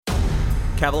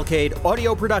Cavalcade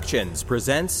Audio Productions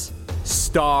presents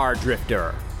Star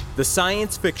Drifter, the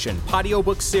science fiction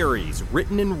audiobook series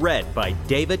written and read by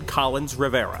David Collins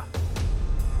Rivera.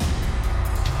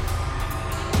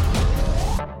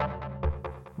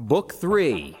 Book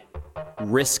 3,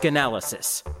 Risk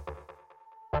Analysis.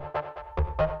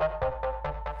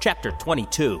 Chapter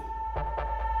 22.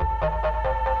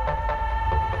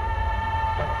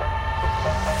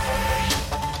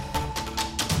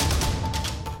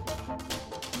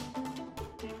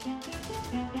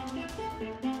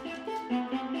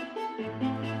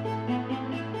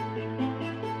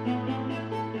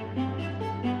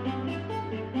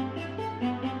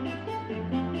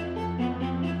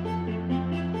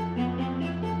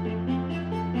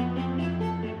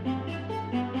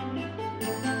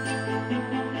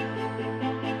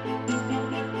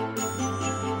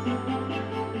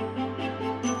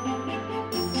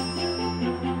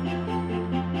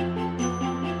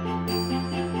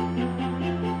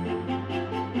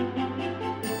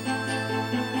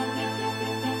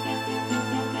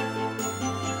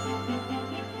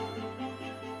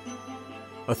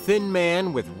 A thin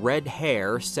man with red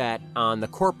hair sat on the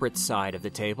corporate side of the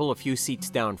table a few seats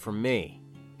down from me.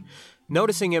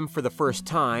 Noticing him for the first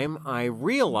time, I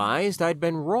realized I'd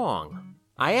been wrong.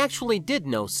 I actually did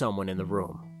know someone in the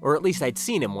room, or at least I'd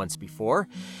seen him once before.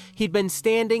 He'd been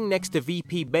standing next to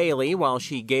VP Bailey while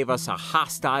she gave us a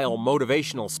hostile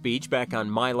motivational speech back on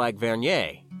My Lac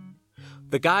Vernier.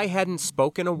 The guy hadn't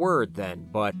spoken a word then,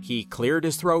 but he cleared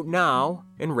his throat now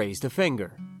and raised a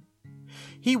finger.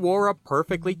 He wore a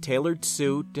perfectly tailored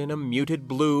suit in a muted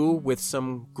blue with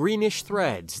some greenish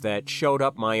threads that showed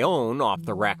up my own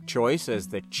off-the-rack choice as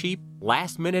the cheap,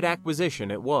 last-minute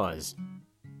acquisition it was.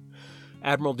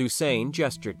 Admiral Dusain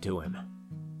gestured to him.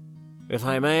 If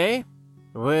I may,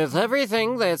 with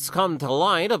everything that's come to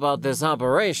light about this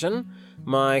operation,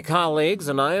 my colleagues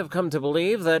and I have come to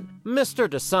believe that Mr.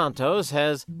 DeSantos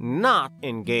has not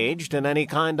engaged in any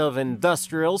kind of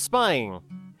industrial spying.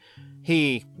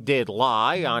 He did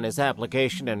lie on his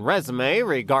application and resume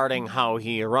regarding how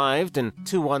he arrived in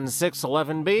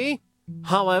 21611B.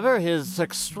 However, his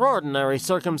extraordinary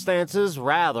circumstances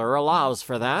rather allows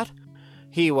for that.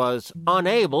 He was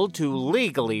unable to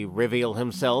legally reveal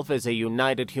himself as a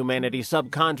United Humanity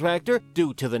subcontractor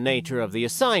due to the nature of the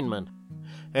assignment,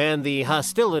 and the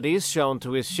hostilities shown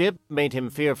to his ship made him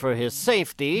fear for his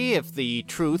safety if the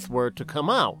truth were to come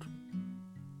out.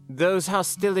 Those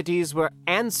hostilities were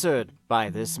answered by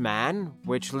this man,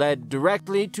 which led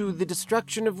directly to the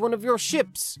destruction of one of your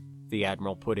ships, the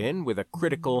Admiral put in with a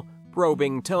critical,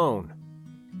 probing tone.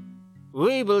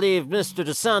 We believe Mr.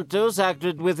 DeSantos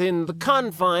acted within the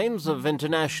confines of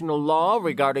international law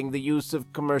regarding the use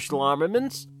of commercial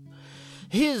armaments.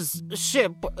 His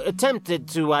ship attempted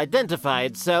to identify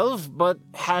itself, but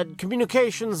had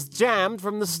communications jammed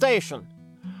from the station.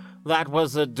 That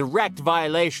was a direct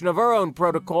violation of our own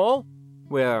protocol.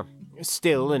 We're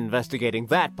still investigating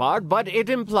that part, but it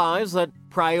implies that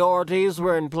priorities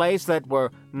were in place that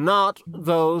were not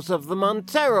those of the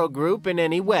Montero Group in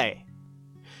any way.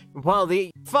 While the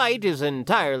fight is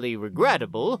entirely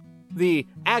regrettable, the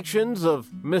actions of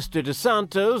Mr.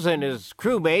 DeSantos and his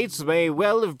crewmates may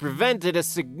well have prevented a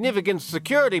significant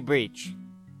security breach.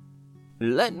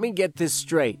 Let me get this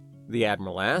straight, the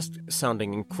Admiral asked,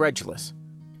 sounding incredulous.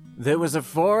 There was a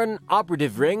foreign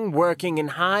operative ring working in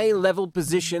high-level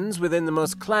positions within the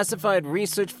most classified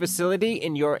research facility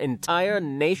in your entire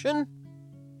nation?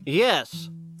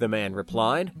 Yes, the man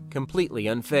replied, completely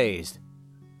unfazed.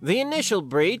 The initial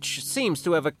breach seems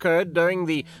to have occurred during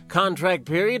the contract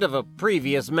period of a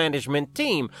previous management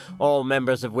team, all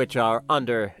members of which are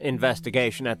under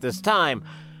investigation at this time.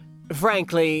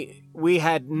 Frankly, we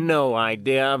had no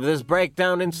idea of this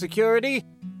breakdown in security.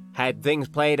 Had things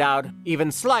played out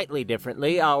even slightly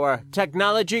differently, our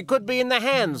technology could be in the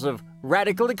hands of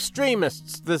radical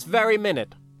extremists this very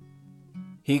minute.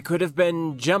 He could have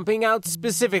been jumping out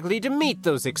specifically to meet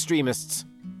those extremists.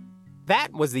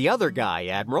 That was the other guy,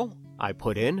 Admiral, I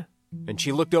put in, and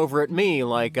she looked over at me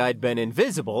like I'd been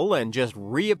invisible and just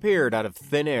reappeared out of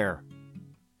thin air.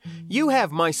 You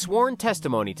have my sworn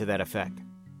testimony to that effect.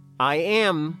 I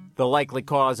am the likely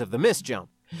cause of the misjump.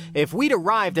 If we'd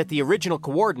arrived at the original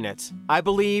coordinates, I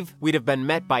believe we'd have been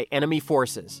met by enemy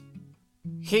forces.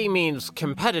 He means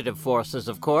competitive forces,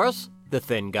 of course, the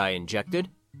thin guy injected.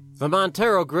 The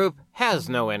Montero Group has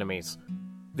no enemies.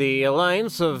 The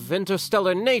Alliance of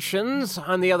Interstellar Nations,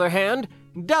 on the other hand,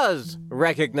 does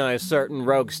recognize certain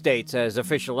rogue states as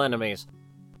official enemies.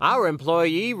 Our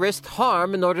employee risked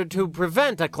harm in order to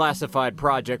prevent a classified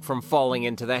project from falling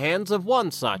into the hands of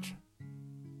one such.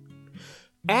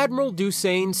 Admiral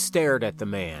Dusain stared at the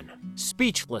man,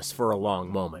 speechless for a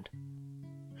long moment.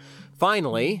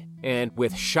 Finally, and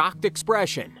with shocked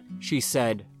expression, she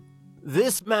said,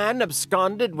 "This man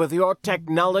absconded with your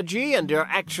technology and you're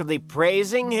actually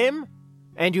praising him?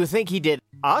 And you think he did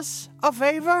us a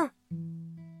favor?"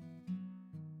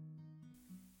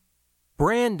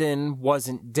 Brandon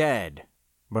wasn't dead,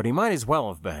 but he might as well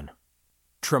have been.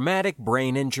 Traumatic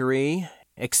brain injury,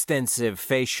 extensive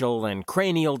facial and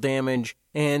cranial damage,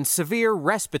 and severe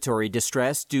respiratory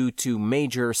distress due to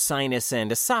major sinus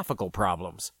and esophageal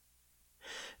problems.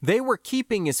 They were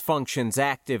keeping his functions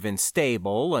active and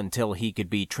stable until he could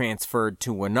be transferred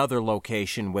to another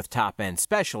location with top-end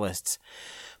specialists,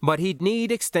 but he'd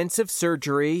need extensive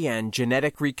surgery and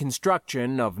genetic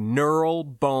reconstruction of neural,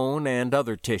 bone, and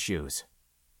other tissues.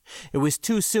 It was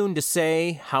too soon to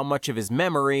say how much of his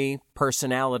memory,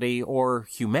 personality, or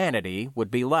humanity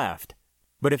would be left.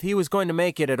 But if he was going to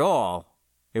make it at all,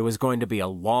 it was going to be a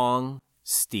long,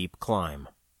 steep climb.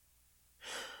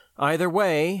 Either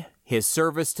way, his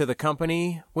service to the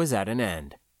company was at an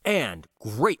end. And,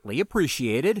 greatly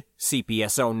appreciated,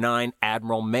 CPS-09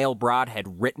 Admiral Mailbrot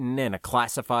had written in a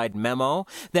classified memo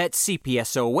that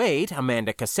CPS-08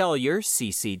 Amanda Casselier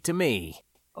CC'd to me.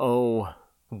 Oh,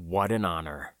 what an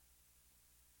honor.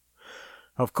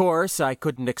 Of course, I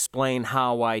couldn't explain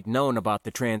how I'd known about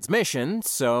the transmission,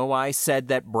 so I said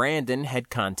that Brandon had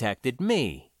contacted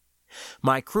me.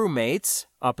 My crewmates,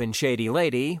 up in Shady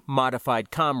Lady, modified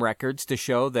comm records to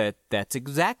show that that's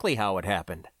exactly how it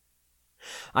happened.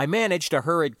 I managed a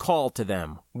hurried call to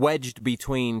them, wedged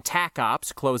between TAC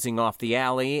ops closing off the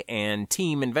alley and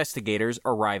team investigators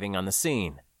arriving on the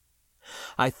scene.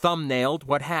 I thumbnailed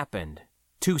what happened,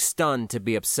 too stunned to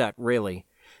be upset really,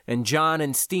 and John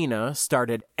and Stina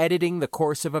started editing the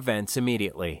course of events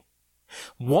immediately.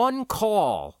 One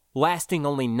call, lasting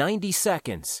only 90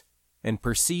 seconds, and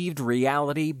perceived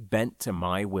reality bent to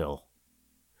my will.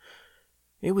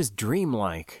 It was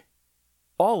dreamlike.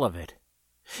 All of it.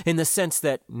 In the sense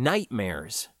that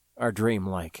nightmares are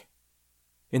dreamlike.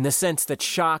 In the sense that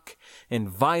shock and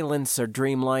violence are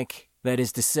dreamlike, that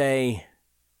is to say,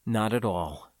 not at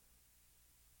all.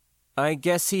 I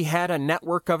guess he had a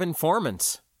network of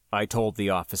informants, I told the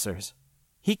officers.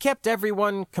 He kept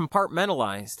everyone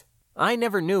compartmentalized. I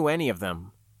never knew any of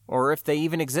them, or if they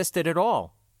even existed at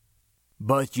all.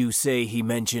 But you say he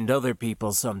mentioned other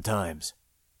people sometimes.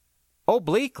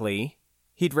 Obliquely,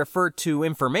 he'd referred to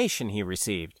information he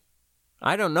received.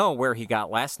 I don't know where he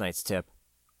got last night's tip.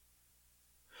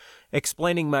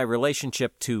 Explaining my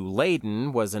relationship to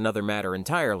Layden was another matter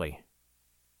entirely.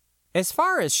 As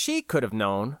far as she could have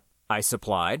known, I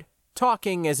supplied,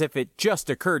 talking as if it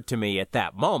just occurred to me at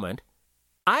that moment,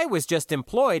 I was just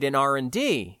employed in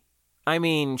R&D. I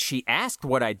mean, she asked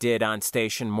what I did on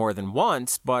station more than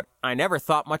once, but I never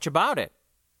thought much about it.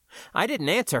 I didn't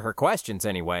answer her questions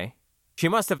anyway. She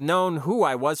must have known who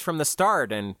I was from the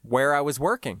start and where I was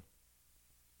working.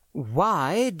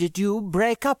 "Why did you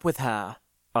break up with her?"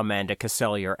 Amanda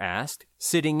Casselier asked,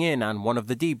 sitting in on one of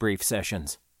the debrief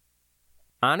sessions.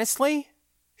 Honestly,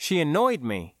 she annoyed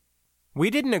me. We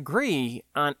didn't agree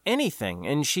on anything,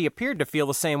 and she appeared to feel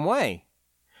the same way.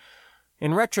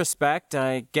 In retrospect,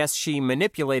 I guess she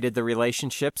manipulated the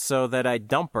relationship so that I'd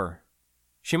dump her.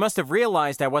 She must have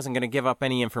realized I wasn't going to give up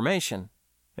any information,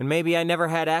 and maybe I never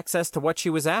had access to what she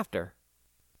was after.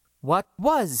 What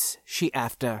was she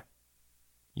after?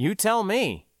 You tell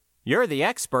me. You're the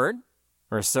expert,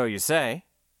 or so you say.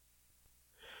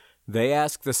 They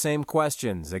asked the same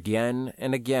questions again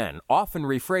and again, often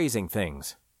rephrasing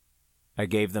things. I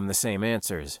gave them the same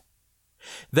answers.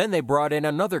 Then they brought in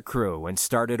another crew and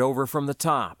started over from the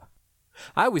top.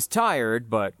 I was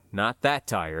tired, but not that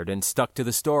tired, and stuck to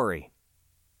the story.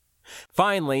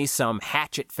 Finally, some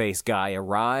hatchet-faced guy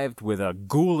arrived with a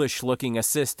ghoulish-looking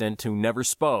assistant who never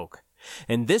spoke,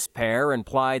 and this pair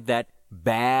implied that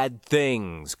bad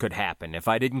things could happen if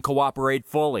I didn't cooperate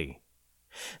fully.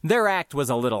 Their act was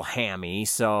a little hammy,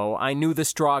 so I knew the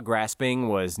straw grasping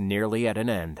was nearly at an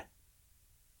end.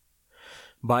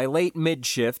 By late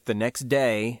mid-shift the next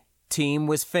day, team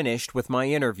was finished with my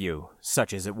interview,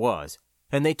 such as it was,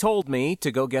 and they told me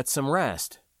to go get some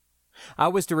rest. I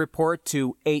was to report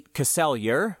to 8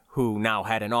 Casselier, who now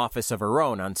had an office of her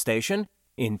own on station,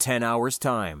 in 10 hours'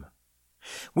 time.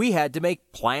 We had to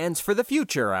make plans for the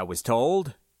future, I was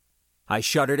told. I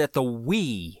shuddered at the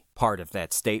 "we" part of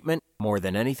that statement more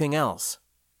than anything else.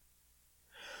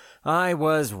 I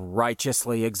was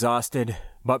righteously exhausted,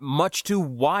 but much too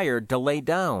wired to lay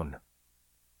down.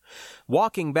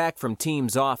 Walking back from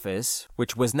Team's office,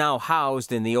 which was now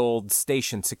housed in the old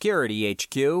Station Security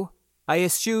HQ, I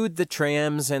eschewed the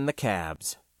trams and the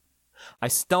cabs. I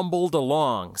stumbled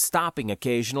along, stopping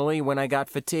occasionally when I got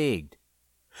fatigued.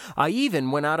 I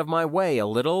even went out of my way a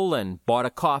little and bought a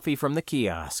coffee from the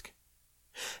kiosk.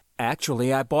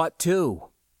 Actually, I bought two.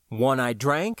 One I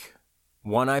drank,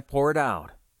 one I poured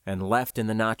out and left in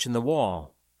the notch in the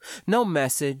wall. No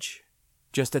message,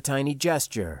 just a tiny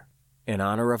gesture in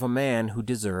honor of a man who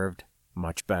deserved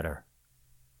much better.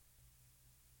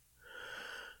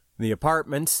 The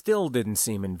apartment still didn't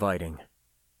seem inviting.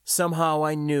 Somehow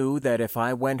I knew that if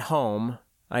I went home,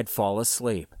 I'd fall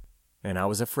asleep, and I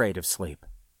was afraid of sleep.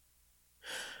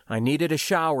 I needed a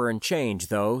shower and change,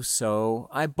 though, so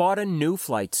I bought a new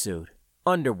flight suit,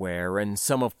 underwear, and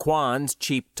some of Kwan's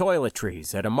cheap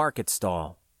toiletries at a market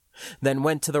stall, then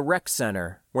went to the rec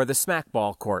center where the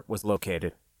smackball court was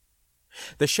located.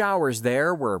 The showers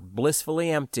there were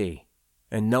blissfully empty,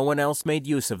 and no one else made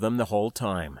use of them the whole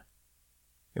time.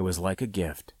 It was like a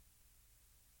gift.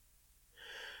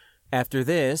 After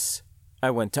this,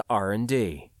 I went to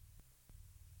R&D.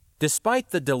 Despite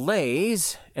the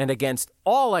delays, and against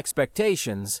all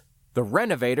expectations, the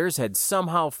renovators had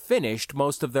somehow finished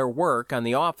most of their work on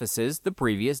the offices the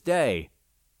previous day.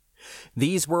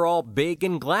 These were all big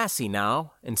and glassy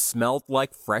now, and smelled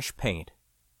like fresh paint.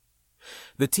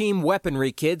 The team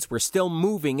weaponry kids were still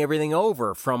moving everything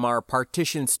over from our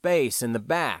partitioned space in the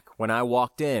back when I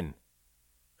walked in.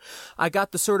 I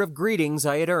got the sort of greetings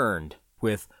I had earned,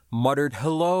 with muttered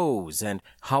hellos and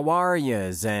how are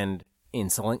yas and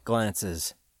insolent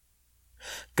glances.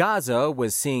 Gaza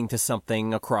was seeing to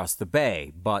something across the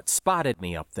bay, but spotted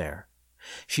me up there.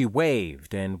 She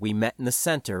waved, and we met in the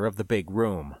center of the big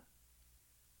room.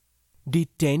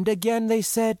 "Detained again," they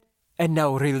said, "and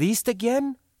now released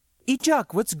again?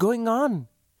 Ijak, what's going on?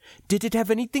 Did it have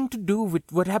anything to do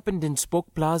with what happened in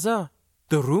Spoke Plaza?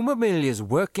 The rumor mill is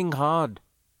working hard.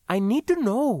 I need to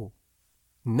know."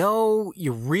 "No,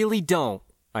 you really don't,"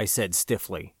 I said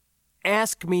stiffly.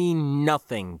 "Ask me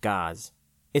nothing, Gaz.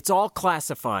 It's all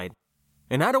classified,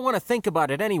 and I don't want to think about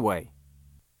it anyway."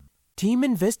 "Team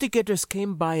investigators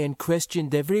came by and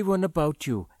questioned everyone about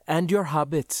you and your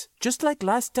habits, just like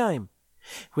last time.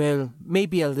 Well,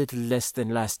 maybe a little less than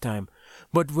last time.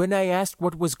 But when I asked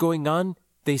what was going on,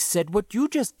 they said what you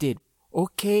just did.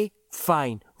 Okay,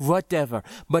 fine, whatever.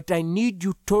 But I need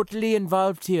you totally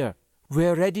involved here.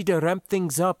 We're ready to ramp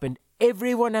things up, and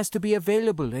everyone has to be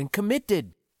available and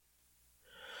committed."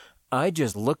 I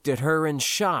just looked at her in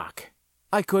shock.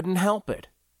 I couldn't help it.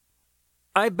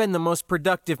 "I've been the most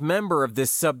productive member of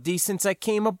this sub-D since I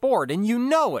came aboard, and you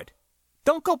know it.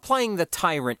 Don't go playing the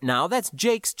tyrant now. That's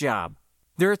Jake's job.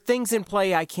 There are things in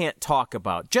play I can't talk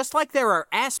about, just like there are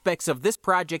aspects of this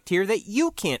project here that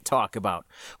you can't talk about.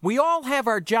 We all have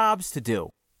our jobs to do.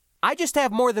 I just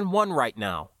have more than one right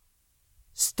now."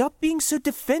 "Stop being so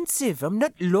defensive. I'm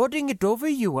not lording it over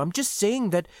you. I'm just saying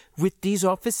that with these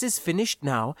offices finished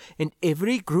now, and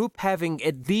every group having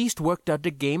at least worked out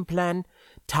a game plan,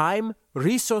 time,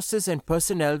 resources, and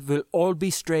personnel will all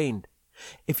be strained.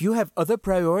 If you have other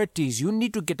priorities, you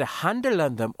need to get a handle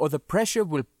on them, or the pressure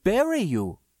will bury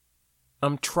you."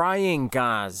 "I'm trying,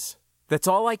 Gaz. That's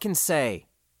all I can say."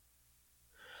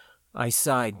 I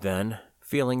sighed then,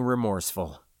 feeling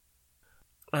remorseful.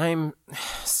 "I'm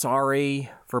sorry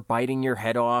for biting your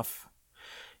head off.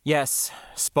 Yes,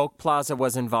 Spoke Plaza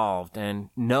was involved, and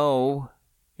no,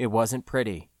 it wasn't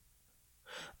pretty.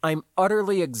 I'm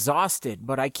utterly exhausted,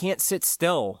 but I can't sit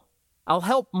still. I'll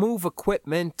help move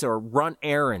equipment or run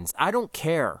errands. I don't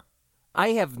care. I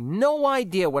have no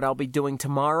idea what I'll be doing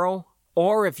tomorrow,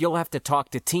 or if you'll have to talk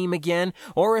to team again,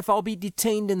 or if I'll be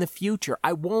detained in the future.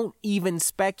 I won't even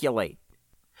speculate.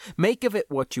 Make of it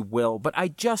what you will, but I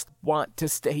just want to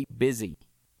stay busy."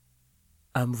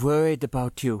 "I'm worried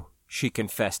about you," she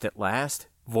confessed at last,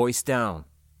 voice down.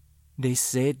 "They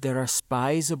said there are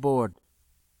spies aboard."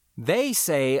 "They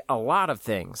say a lot of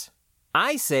things.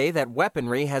 I say that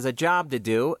weaponry has a job to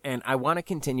do, and I want to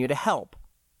continue to help.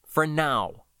 For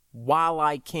now, while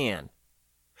I can.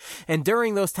 And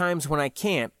during those times when I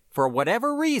can't, for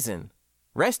whatever reason,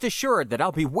 rest assured that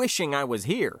I'll be wishing I was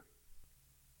here."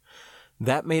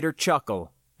 That made her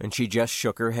chuckle, and she just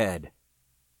shook her head.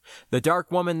 The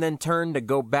dark woman then turned to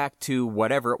go back to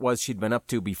whatever it was she'd been up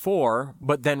to before,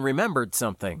 but then remembered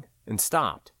something and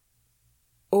stopped.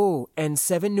 "Oh, and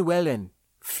Seven Llewellyn,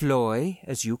 Floy,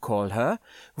 as you call her,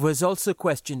 was also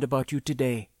questioned about you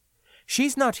today.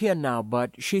 She's not here now,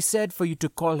 but she said for you to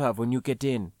call her when you get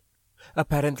in.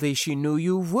 Apparently she knew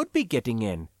you would be getting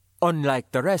in,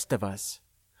 unlike the rest of us.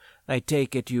 I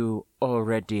take it you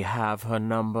already have her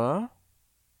number?"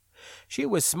 She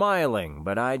was smiling,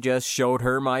 but I just showed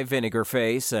her my vinegar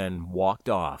face and walked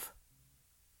off.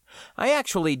 I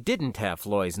actually didn't have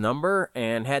Floyd's number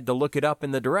and had to look it up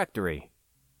in the directory.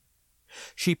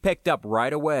 She picked up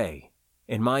right away.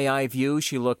 In my eye view,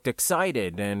 she looked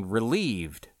excited and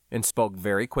relieved and spoke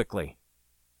very quickly.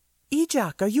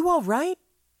 Ejak, are you all right?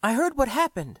 I heard what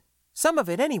happened. Some of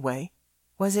it, anyway.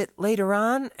 Was it later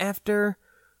on, after,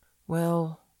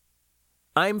 well...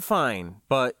 I'm fine,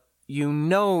 but you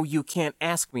know you can't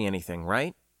ask me anything,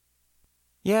 right?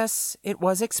 Yes, it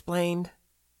was explained.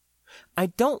 I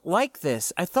don't like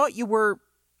this. I thought you were,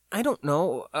 I don't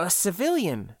know, a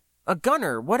civilian, a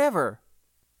gunner, whatever.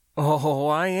 Oh,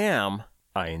 I am,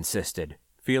 I insisted,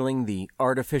 feeling the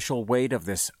artificial weight of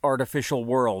this artificial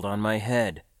world on my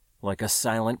head, like a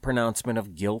silent pronouncement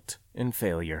of guilt and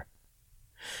failure.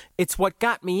 It's what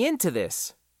got me into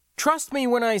this. Trust me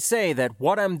when I say that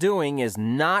what I'm doing is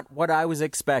not what I was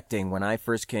expecting when I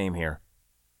first came here.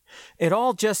 It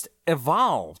all just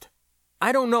evolved.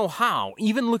 I don't know how,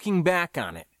 even looking back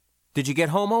on it. Did you get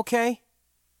home okay?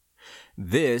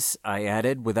 This, I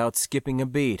added without skipping a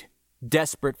beat,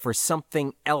 desperate for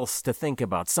something else to think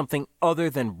about, something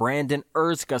other than Brandon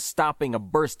Erzka stopping a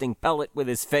bursting pellet with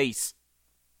his face.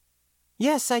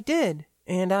 Yes, I did,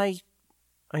 and I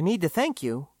need to thank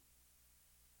you.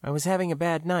 I was having a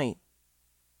bad night.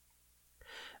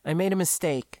 I made a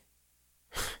mistake.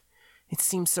 It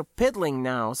seems so piddling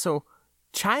now, so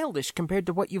childish compared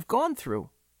to what you've gone through.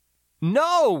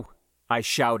 No! I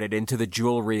shouted into the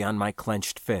jewelry on my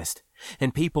clenched fist,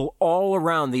 and people all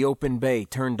around the open bay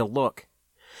turned to look.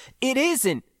 It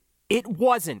isn't. It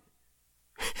wasn't.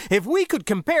 If we could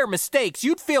compare mistakes,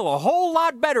 you'd feel a whole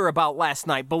lot better about last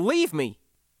night, believe me.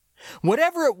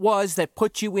 Whatever it was that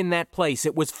put you in that place,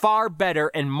 it was far better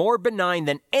and more benign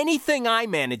than anything I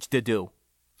managed to do.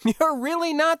 You're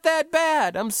really not that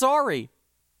bad. I'm sorry.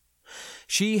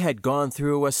 She had gone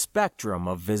through a spectrum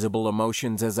of visible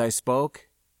emotions as I spoke.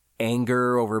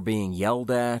 Anger over being yelled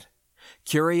at.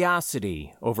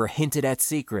 Curiosity over hinted at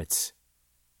secrets.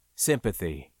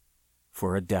 Sympathy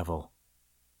for a devil.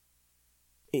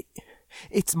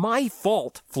 It's my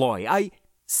fault, Floy.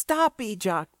 Stop,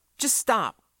 Ejak. Just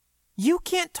stop. You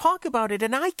can't talk about it,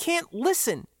 and I can't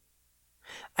listen.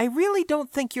 I really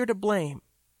don't think you're to blame.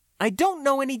 I don't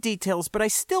know any details, but I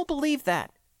still believe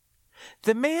that.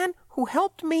 The man who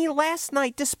helped me last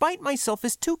night despite myself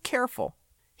is too careful.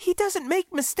 He doesn't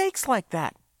make mistakes like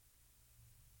that.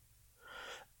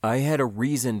 I had a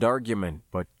reasoned argument,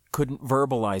 but couldn't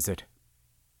verbalize it.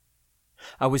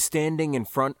 I was standing in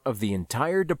front of the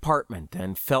entire department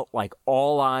and felt like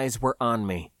all eyes were on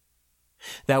me.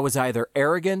 That was either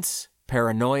arrogance,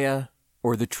 paranoia,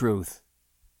 or the truth,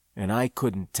 and I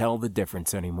couldn't tell the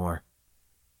difference anymore.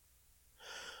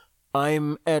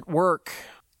 I'm at work,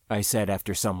 I said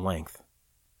after some length.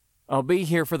 I'll be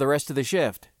here for the rest of the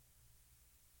shift.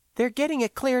 They're getting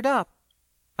it cleared up.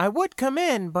 I would come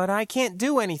in, but I can't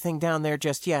do anything down there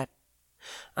just yet.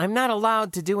 I'm not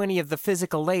allowed to do any of the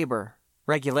physical labor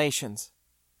regulations.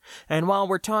 And while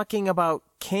we're talking about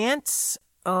can'ts,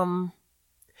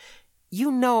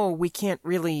 you know we can't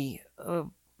really,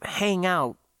 hang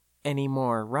out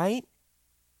anymore, right?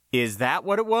 Is that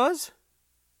what it was?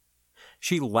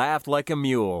 She laughed like a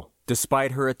mule,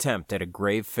 despite her attempt at a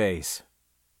grave face.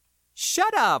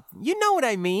 Shut up! You know what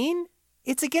I mean.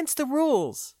 It's against the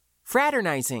rules.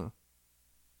 Fraternizing.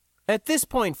 At this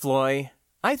point, Floy,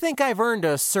 I think I've earned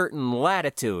a certain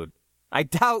latitude. I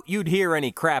doubt you'd hear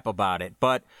any crap about it,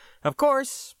 but, of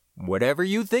course, whatever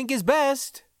you think is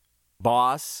best,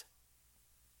 boss.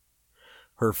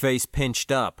 Her face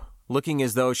pinched up, looking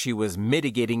as though she was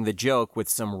mitigating the joke with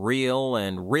some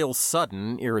real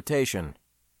sudden irritation.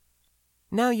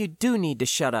 Now you do need to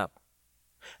shut up.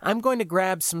 I'm going to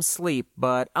grab some sleep,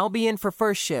 but I'll be in for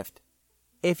first shift.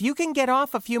 If you can get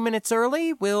off a few minutes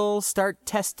early, we'll start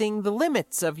testing the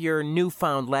limits of your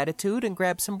newfound latitude and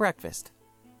grab some breakfast.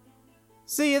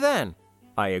 See you then,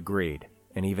 I agreed,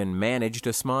 and even managed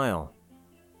a smile.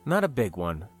 Not a big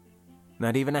one,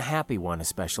 not even a happy one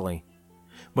especially,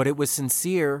 but it was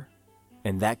sincere,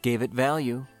 and that gave it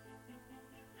value.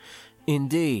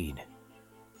 Indeed,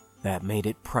 that made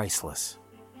it priceless.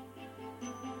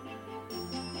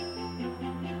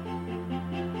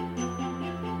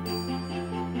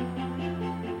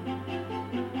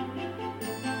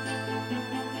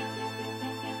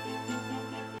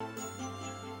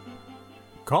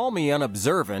 Call me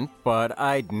unobservant, but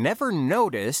I'd never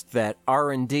noticed that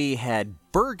R&D had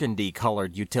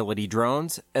burgundy-colored utility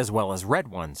drones as well as red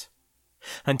ones.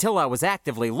 Until I was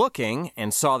actively looking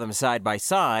and saw them side by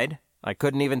side, I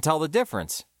couldn't even tell the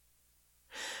difference.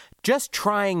 Just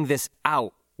trying this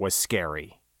out was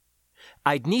scary.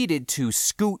 I'd needed to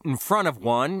scoot in front of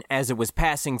one as it was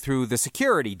passing through the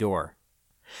security door.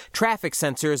 Traffic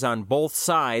sensors on both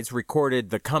sides recorded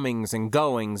the comings and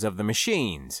goings of the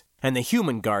machines, and the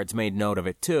human guards made note of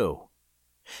it too.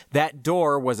 That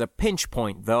door was a pinch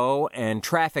point, though, and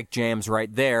traffic jams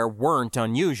right there weren't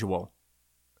unusual.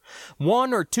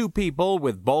 One or two people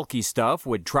with bulky stuff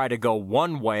would try to go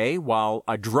one way, while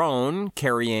a drone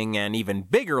carrying an even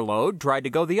bigger load tried to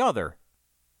go the other.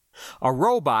 A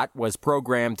robot was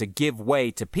programmed to give way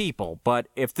to people, but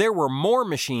if there were more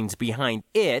machines behind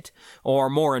it, or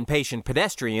more impatient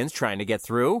pedestrians trying to get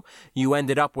through, you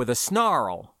ended up with a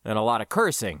snarl and a lot of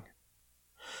cursing.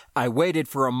 I waited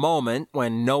for a moment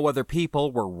when no other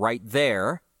people were right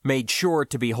there, made sure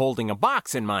to be holding a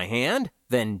box in my hand,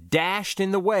 then dashed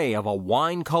in the way of a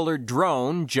wine-colored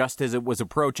drone just as it was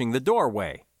approaching the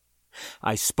doorway.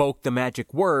 I spoke the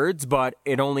magic words, but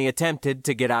it only attempted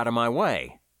to get out of my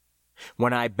way.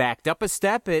 When I backed up a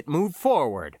step, it moved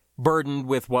forward, burdened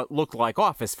with what looked like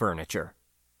office furniture.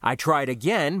 I tried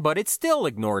again, but it still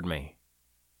ignored me.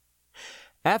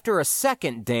 After a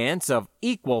second dance of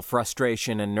equal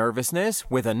frustration and nervousness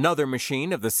with another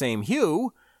machine of the same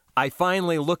hue, I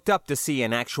finally looked up to see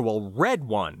an actual red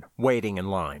one waiting in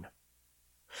line.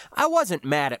 I wasn't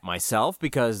mad at myself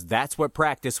because that's what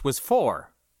practice was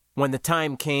for. When the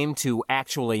time came to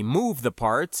actually move the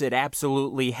parts, it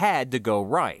absolutely had to go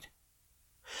right.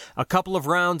 A couple of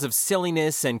rounds of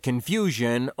silliness and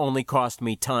confusion only cost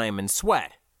me time and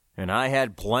sweat, and I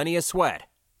had plenty of sweat.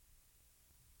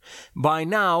 By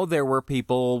now, there were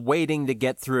people waiting to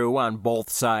get through on both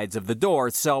sides of the door,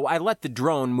 so I let the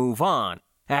drone move on,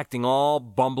 acting all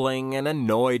bumbling and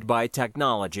annoyed by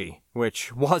technology,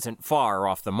 which wasn't far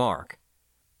off the mark.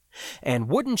 And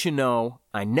wouldn't you know,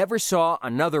 I never saw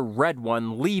another red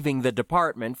one leaving the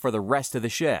department for the rest of the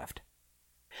shift.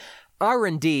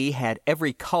 R&D had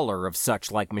every color of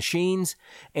such like machines,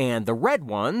 and the red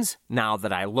ones, now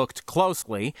that I looked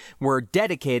closely, were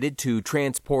dedicated to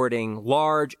transporting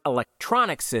large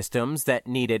electronic systems that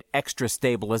needed extra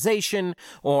stabilization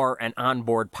or an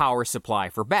onboard power supply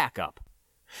for backup.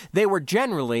 They were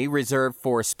generally reserved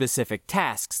for specific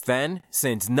tasks then,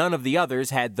 since none of the others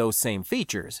had those same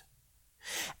features.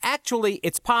 Actually,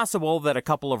 it's possible that a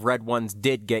couple of red ones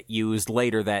did get used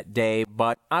later that day,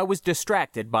 but I was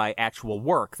distracted by actual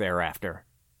work thereafter.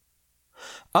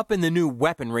 Up in the new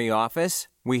weaponry office,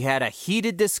 we had a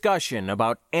heated discussion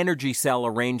about energy cell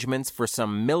arrangements for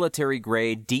some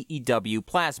military-grade DEW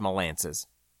plasma lances.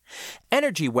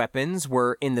 Energy weapons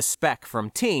were in the spec from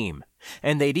Team,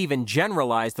 and they'd even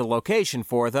generalized the location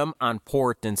for them on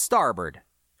port and starboard.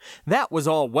 That was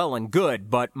all well and good,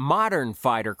 but modern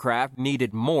fighter craft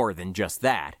needed more than just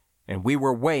that, and we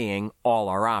were weighing all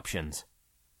our options.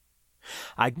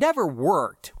 I'd never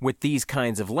worked with these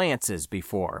kinds of lances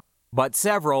before, but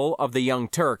several of the young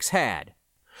Turks had.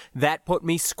 That put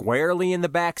me squarely in the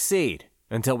back seat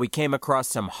until we came across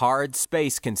some hard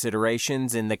space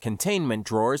considerations in the containment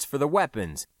drawers for the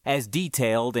weapons, as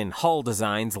detailed in Hull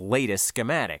Design's latest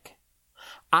schematic.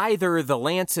 Either the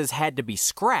lances had to be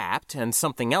scrapped and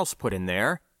something else put in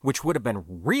there, which would have been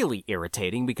really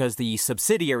irritating because the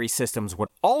subsidiary systems would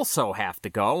also have to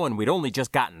go and we'd only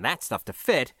just gotten that stuff to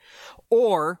fit,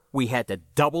 or we had to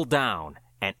double down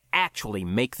and actually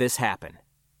make this happen.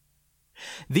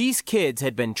 These kids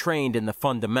had been trained in the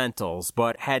fundamentals,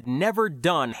 but had never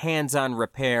done hands-on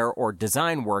repair or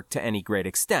design work to any great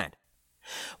extent.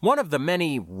 One of the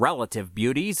many relative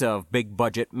beauties of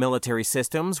big-budget military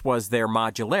systems was their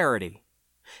modularity.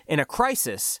 In a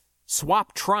crisis,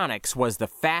 Swaptronics was the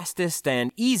fastest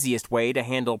and easiest way to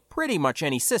handle pretty much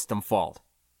any system fault.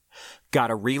 Got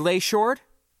a relay short?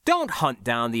 Don't hunt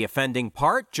down the offending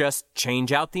part, just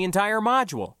change out the entire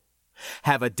module.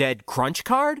 Have a dead crunch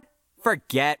card?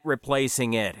 Forget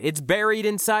replacing it. It's buried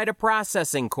inside a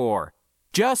processing core.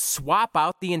 Just swap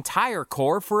out the entire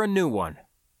core for a new one.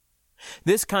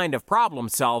 This kind of problem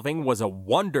solving was a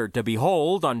wonder to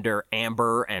behold under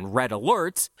amber and red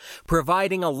alerts,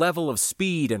 providing a level of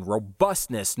speed and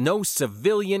robustness no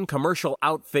civilian commercial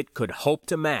outfit could hope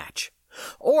to match,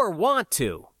 or want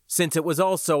to, since it was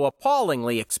also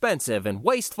appallingly expensive and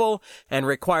wasteful and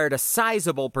required a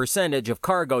sizable percentage of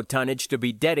cargo tonnage to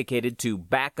be dedicated to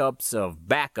backups of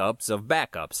backups of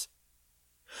backups.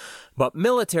 But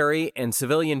military and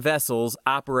civilian vessels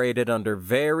operated under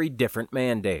very different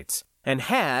mandates, and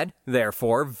had,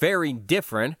 therefore, very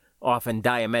different, often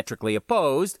diametrically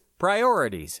opposed,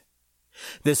 priorities.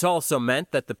 This also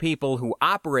meant that the people who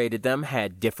operated them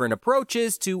had different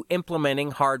approaches to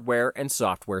implementing hardware and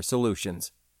software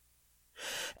solutions.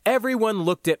 Everyone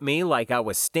looked at me like I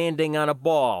was standing on a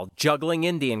ball, juggling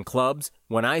Indian clubs,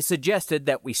 when I suggested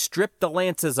that we strip the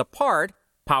lances apart,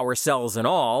 power cells and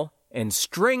all, and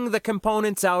string the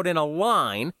components out in a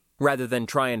line rather than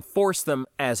try and force them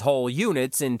as whole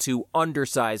units into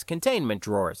undersized containment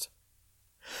drawers.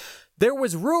 There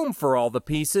was room for all the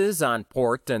pieces on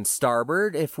port and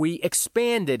starboard if we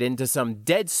expanded into some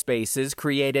dead spaces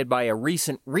created by a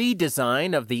recent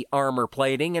redesign of the armor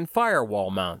plating and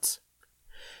firewall mounts.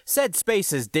 Said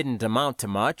spaces didn't amount to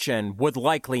much and would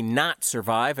likely not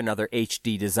survive another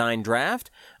HD design draft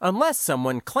unless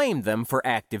someone claimed them for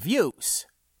active use.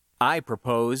 I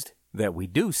proposed that we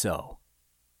do so.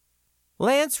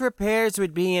 Lance repairs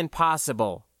would be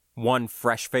impossible, one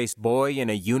fresh-faced boy in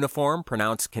a uniform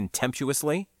pronounced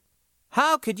contemptuously.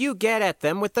 How could you get at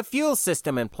them with the fuel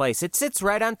system in place? It sits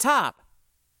right on top.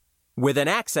 With an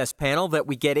access panel that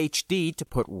we get HD to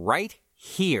put right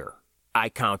here, I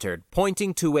countered,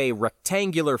 pointing to a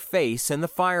rectangular face in the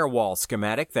firewall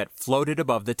schematic that floated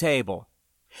above the table.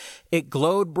 It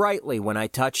glowed brightly when I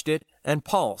touched it and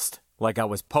pulsed, like I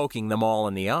was poking them all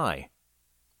in the eye.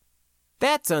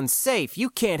 That's unsafe. You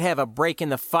can't have a break in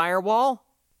the firewall.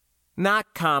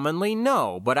 Not commonly,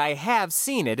 no, but I have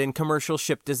seen it in commercial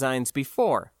ship designs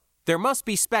before. There must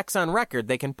be specs on record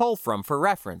they can pull from for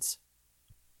reference.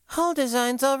 Hull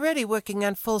Design's already working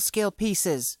on full-scale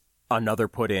pieces, another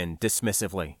put in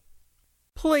dismissively.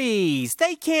 Please,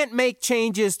 they can't make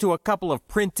changes to a couple of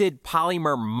printed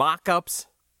polymer mock-ups?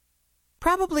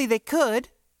 Probably they could,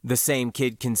 the same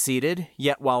kid conceded,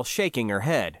 yet while shaking her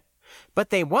head.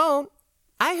 But they won't.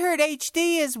 I heard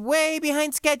HD is way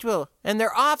behind schedule, and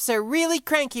their offs are really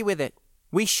cranky with it.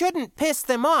 We shouldn't piss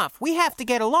them off. We have to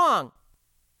get along.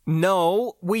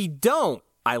 No, we don't,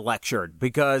 I lectured,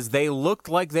 because they looked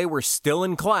like they were still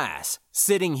in class,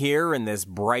 sitting here in this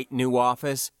bright new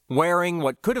office, wearing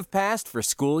what could have passed for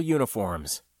school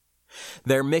uniforms.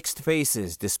 Their mixed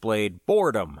faces displayed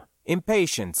boredom,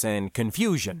 impatience, and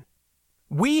confusion.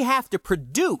 We have to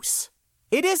produce.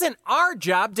 It isn't our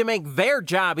job to make their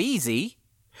job easy.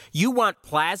 You want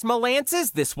plasma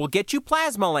lances? This will get you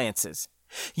plasma lances.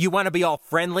 You want to be all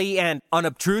friendly and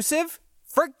unobtrusive?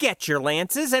 Forget your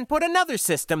lances and put another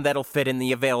system that'll fit in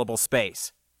the available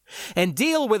space. And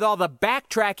deal with all the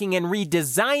backtracking and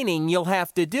redesigning you'll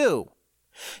have to do.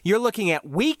 You're looking at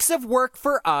weeks of work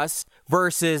for us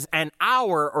versus an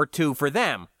hour or two for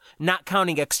them, not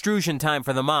counting extrusion time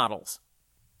for the models.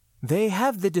 They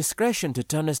have the discretion to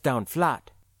turn us down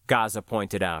flat, Gaza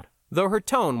pointed out, though her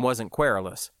tone wasn't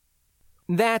querulous.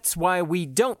 That's why we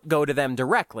don't go to them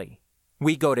directly.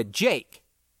 We go to Jake.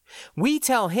 We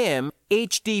tell him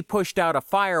HD pushed out a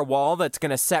firewall that's going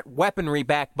to set weaponry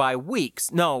back by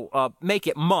weeks. Make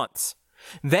it months.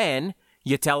 Then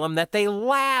you tell him that they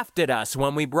laughed at us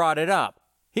when we brought it up.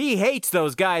 He hates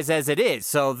those guys as it is,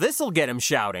 so this'll get him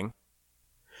shouting.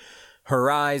 Her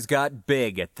eyes got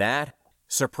big at that,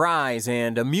 surprise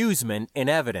and amusement in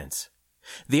evidence.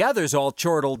 The others all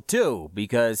chortled too,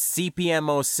 because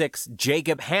CPM-06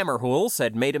 Jacob Hammerhuls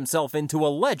had made himself into a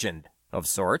legend, of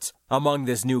sorts, among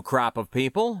this new crop of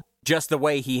people, just the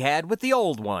way he had with the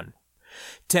old one.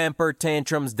 Temper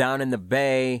tantrums down in the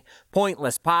bay,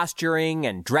 pointless posturing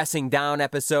and dressing down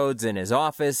episodes in his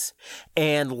office,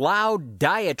 and loud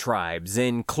diatribes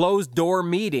in closed-door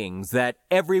meetings that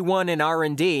everyone in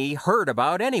R&D heard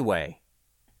about anyway.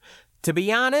 To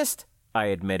be honest, I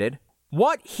admitted,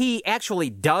 what he actually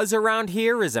does around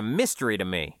here is a mystery to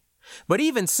me. But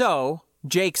even so,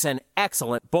 Jake's an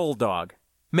excellent bulldog.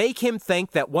 Make him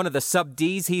think that one of the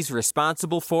sub-Ds he's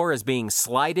responsible for is being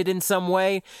slighted in some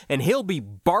way, and he'll be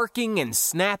barking and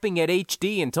snapping at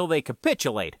HD until they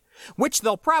capitulate, which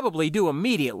they'll probably do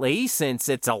immediately since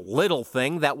it's a little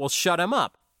thing that will shut him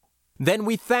up. Then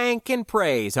we thank and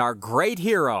praise our great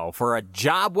hero for a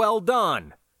job well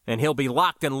done, and he'll be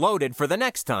locked and loaded for the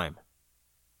next time.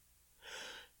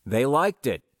 They liked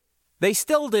it. They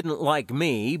still didn't like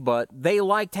me, but they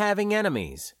liked having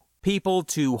enemies. People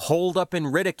to hold up in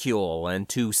ridicule and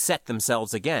to set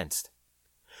themselves against.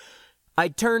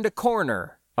 I'd turned a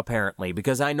corner, apparently,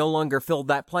 because I no longer filled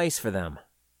that place for them.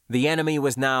 The enemy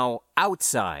was now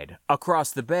outside, across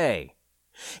the bay.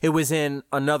 It was in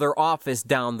another office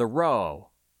down the row.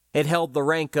 It held the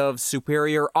rank of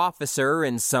superior officer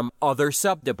in some other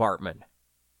sub-department.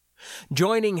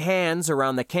 Joining hands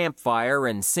around the campfire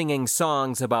and singing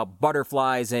songs about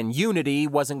butterflies and unity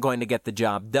wasn't going to get the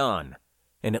job done,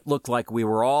 and it looked like we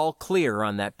were all clear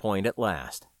on that point at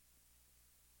last.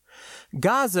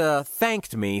 Gaza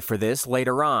thanked me for this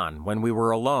later on when we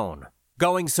were alone,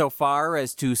 going so far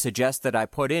as to suggest that I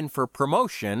put in for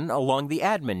promotion along the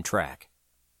admin track.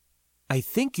 I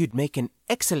think you'd make an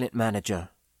excellent manager.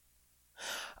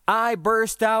 I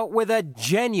burst out with a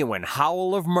genuine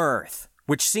howl of mirth,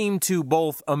 which seemed to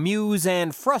both amuse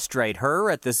and frustrate her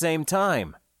at the same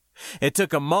time. It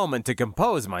took a moment to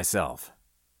compose myself.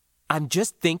 I'm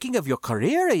just thinking of your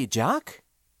career, Jack.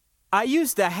 I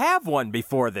used to have one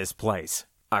before this place,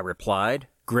 I replied,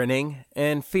 grinning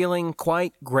and feeling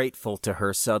quite grateful to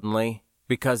her suddenly,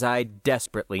 because I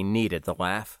desperately needed the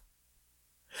laugh.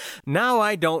 Now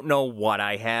I don't know what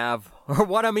I have, or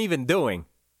what I'm even doing.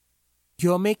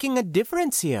 You're making a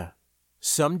difference here.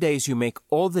 Some days you make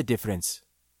all the difference.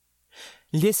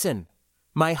 Listen,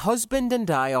 my husband and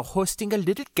I are hosting a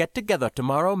little get-together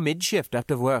tomorrow mid-shift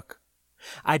after work.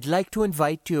 I'd like to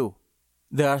invite you.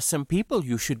 There are some people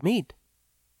you should meet.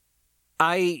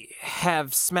 I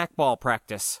have smackball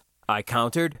practice, I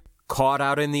countered, caught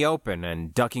out in the open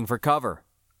and ducking for cover.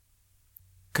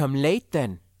 Come late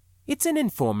then. It's an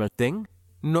informal thing,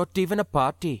 not even a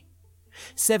party.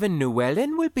 7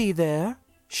 Llewellyn will be there,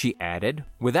 she added,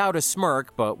 without a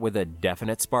smirk but with a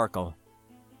definite sparkle.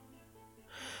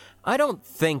 I don't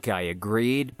think I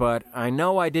agreed, but I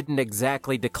know I didn't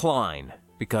exactly decline,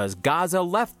 because Gaza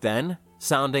left then,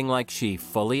 sounding like she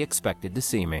fully expected to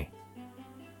see me.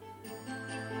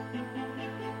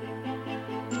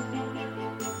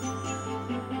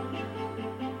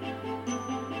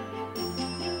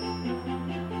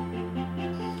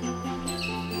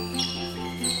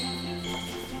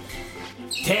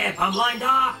 Tip, I'm lined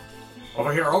up!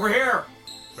 Over here!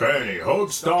 Fanny,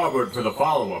 hold starboard for the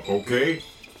follow-up, okay?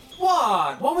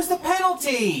 What? What was the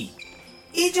penalty?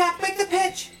 Jack, make the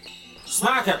pitch.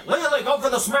 Smack it! Lily, go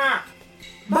for the smack!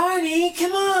 Barney,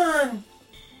 come on.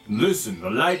 Listen, the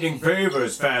Lightning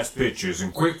favors fast pitches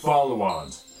and quick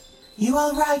follow-ons. You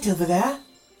all right over there?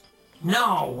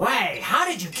 No way! How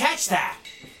did you catch that?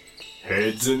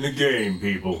 Heads in the game,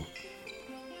 people.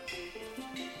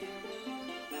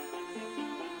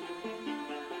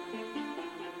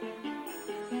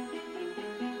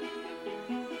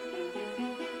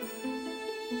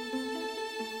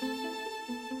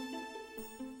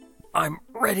 I'm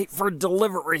ready for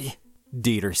delivery,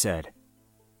 Dieter said.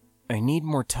 I need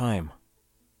more time.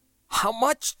 How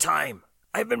much time?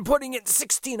 I've been putting in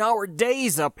 16-hour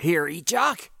days up here,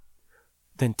 Ejak.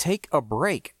 Then take a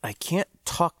break. I can't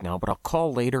talk now, but I'll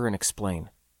call later and explain.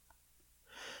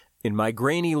 In my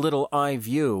grainy little eye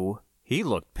view, he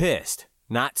looked pissed,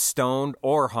 not stoned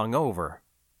or hungover.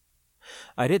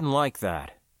 I didn't like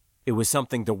that. It was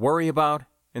something to worry about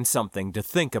and something to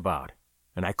think about.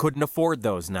 And I couldn't afford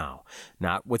those now,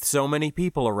 not with so many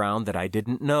people around that I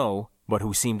didn't know, but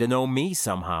who seemed to know me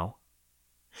somehow.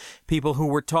 People who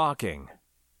were talking.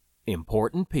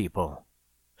 Important people.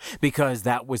 Because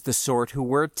that was the sort who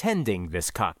were attending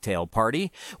this cocktail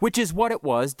party, which is what it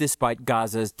was despite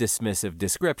Gaza's dismissive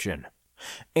description.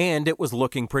 And it was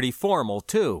looking pretty formal,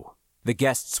 too. The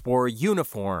guests wore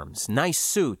uniforms, nice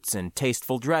suits, and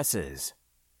tasteful dresses.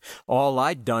 All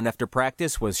I'd done after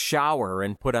practice was shower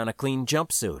and put on a clean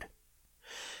jumpsuit.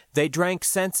 They drank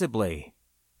sensibly.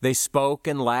 They spoke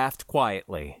and laughed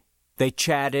quietly. They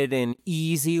chatted in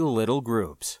easy little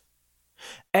groups.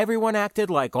 Everyone acted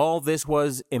like all this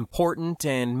was important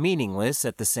and meaningless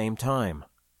at the same time.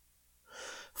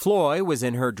 Floy was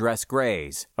in her dress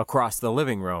grays, across the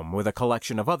living room with a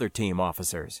collection of other team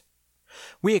officers.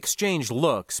 We exchanged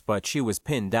looks, but she was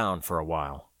pinned down for a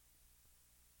while.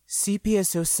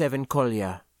 CPSO 7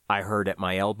 Kolya, I heard at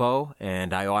my elbow,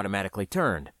 and I automatically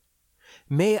turned.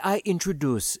 May I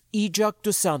introduce Ejak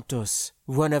dos Santos,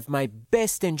 one of my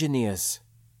best engineers.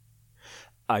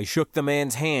 I shook the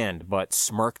man's hand, but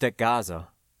smirked at Gaza.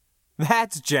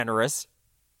 That's generous.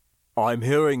 I'm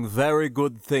hearing very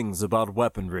good things about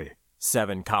weaponry,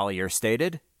 7 Collier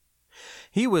stated.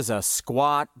 He was a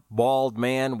squat, bald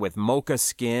man with mocha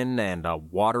skin and a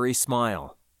watery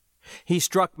smile. He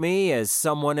struck me as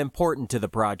someone important to the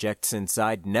project since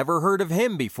I'd never heard of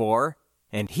him before,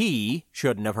 and he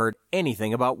shouldn't have heard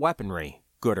anything about weaponry,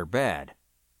 good or bad.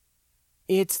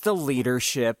 It's the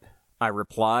leadership, I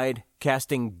replied,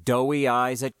 casting doughy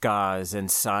eyes at Gaz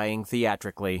and sighing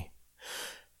theatrically.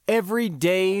 Every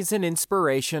day's an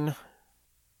inspiration.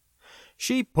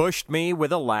 She pushed me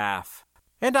with a laugh,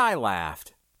 and I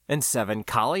laughed, and 7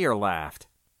 Collier laughed.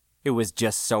 It was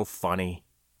just so funny.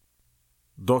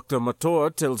 Dr. Mator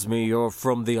tells me you're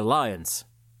from the Alliance.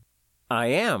 I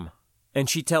am, and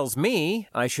she tells me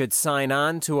I should sign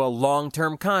on to a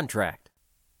long-term contract.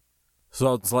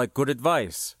 Sounds like good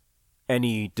advice.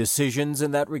 Any decisions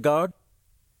in that regard?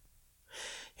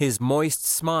 His moist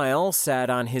smile sat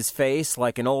on his face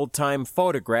like an old-time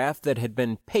photograph that had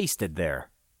been pasted there.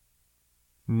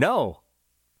 No.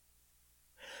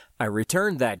 I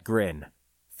returned that grin,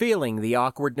 feeling the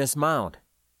awkwardness mount.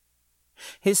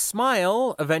 His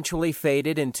smile eventually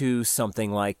faded into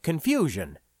something like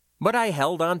confusion, but I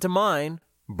held on to mine,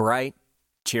 bright,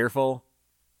 cheerful.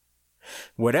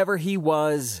 Whatever he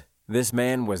was, this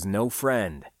man was no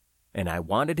friend, and I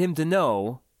wanted him to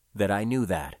know that I knew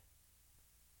that.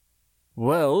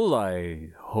 Well, I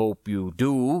hope you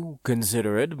do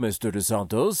consider it, Mr.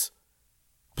 DeSantos.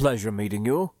 Pleasure meeting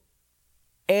you.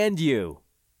 And you.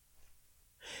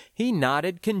 He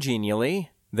nodded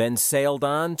congenially, then sailed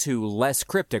on to less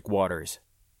cryptic waters.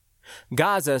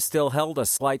 Gaza still held a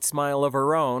slight smile of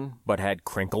her own, but had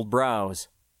crinkled brows.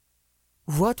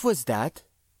 What was that?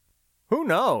 Who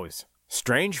knows?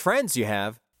 Strange friends you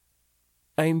have.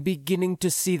 I'm beginning to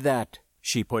see that,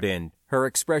 she put in, her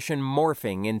expression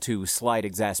morphing into slight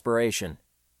exasperation.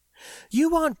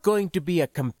 You aren't going to be a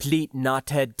complete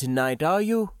knothead tonight, are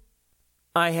you?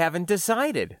 I haven't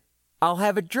decided. I'll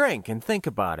have a drink and think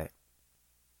about it.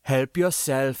 Help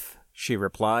yourself, she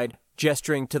replied,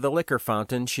 gesturing to the liquor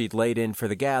fountain she'd laid in for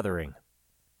the gathering.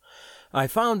 I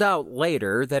found out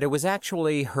later that it was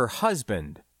actually her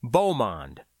husband,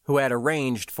 Beaumont, who had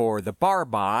arranged for the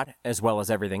barbot as well as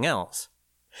everything else.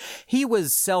 He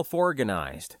was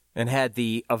self-organized and had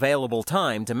the available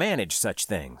time to manage such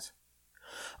things.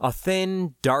 A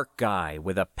thin, dark guy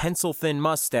with a pencil-thin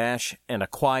mustache and a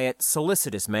quiet,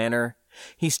 solicitous manner,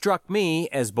 he struck me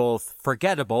as both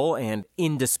forgettable and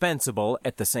indispensable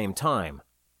at the same time.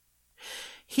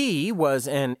 He was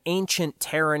an ancient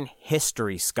Terran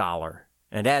history scholar,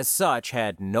 and as such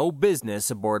had no business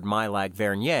aboard my Lac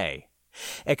Vernier,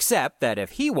 except that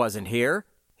if he wasn't here,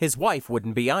 his wife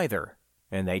wouldn't be either,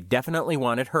 and they definitely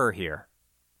wanted her here.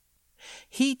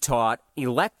 He taught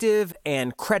elective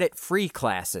and credit-free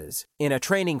classes in a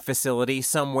training facility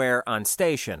somewhere on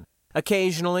station,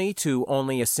 occasionally to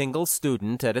only a single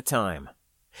student at a time.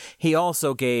 He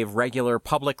also gave regular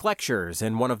public lectures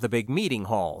in one of the big meeting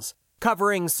halls,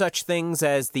 covering such things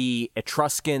as the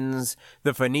Etruscans,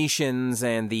 the Phoenicians,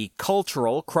 and the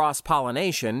cultural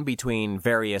cross-pollination between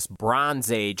various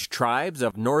Bronze Age tribes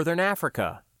of northern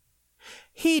Africa.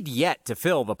 He'd yet to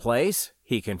fill the place,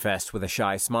 he confessed with a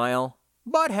shy smile,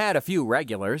 but had a few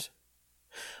regulars.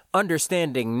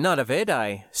 Understanding none of it,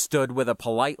 I stood with a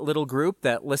polite little group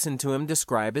that listened to him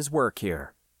describe his work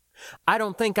here. I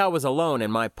don't think I was alone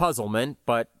in my puzzlement,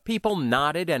 but people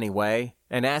nodded anyway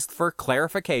and asked for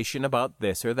clarification about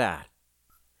this or that.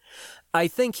 I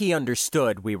think he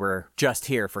understood we were just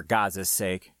here for Gaza's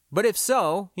sake, but if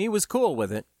so, he was cool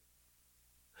with it.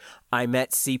 I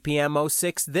met CPM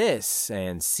 06 this,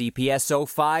 and CPS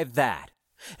 05 that,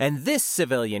 and this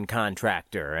civilian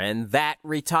contractor, and that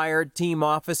retired team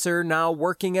officer now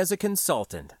working as a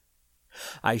consultant.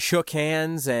 I shook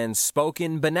hands and spoke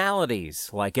in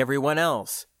banalities like everyone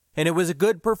else, and it was a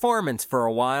good performance for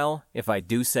a while, if I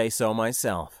do say so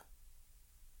myself.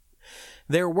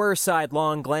 There were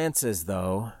sidelong glances,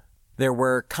 though. There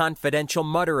were confidential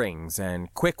mutterings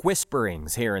and quick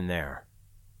whisperings here and there.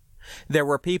 There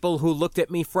were people who looked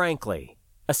at me frankly,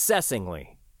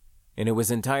 assessingly, and it was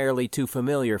entirely too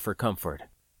familiar for comfort.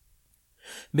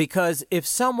 Because if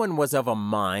someone was of a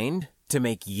mind to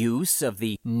make use of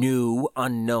the new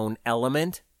unknown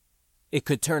element, it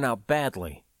could turn out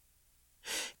badly.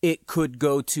 It could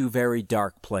go to very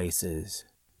dark places.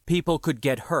 People could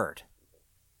get hurt,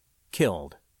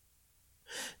 killed.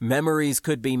 Memories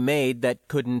could be made that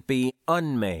couldn't be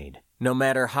unmade, no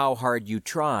matter how hard you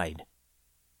tried.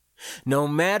 No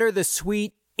matter the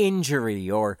sweet injury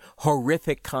or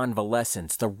horrific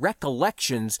convalescence, the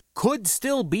recollections could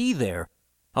still be there,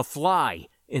 a fly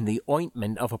in the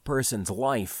ointment of a person's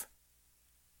life.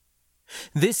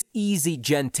 This easy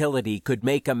gentility could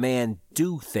make a man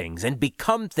do things and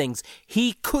become things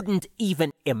he couldn't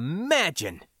even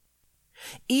imagine.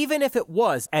 Even if it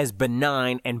was as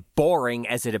benign and boring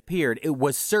as it appeared, it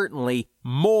was certainly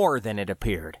more than it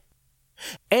appeared.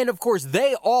 And of course,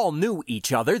 they all knew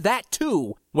each other. That,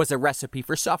 too, was a recipe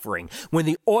for suffering. When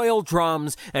the oil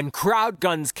drums and crowd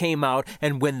guns came out,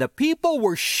 and when the people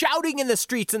were shouting in the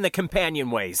streets and the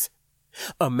companionways.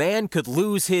 A man could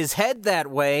lose his head that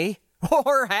way,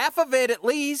 or half of it at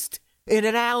least, in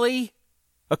an alley,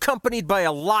 accompanied by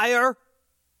a liar.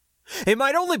 It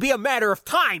might only be a matter of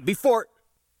time before...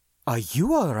 Are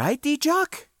you all right,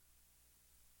 Ejok?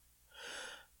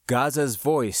 Gaza's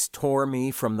voice tore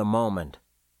me from the moment,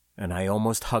 and I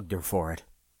almost hugged her for it.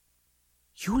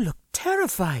 You look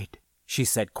terrified, she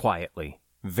said quietly,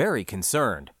 very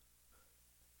concerned.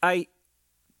 I'm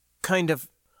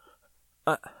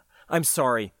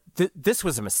sorry. This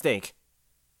was a mistake.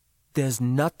 There's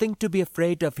nothing to be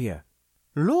afraid of here.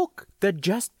 Look, they're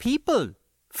just people.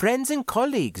 Friends and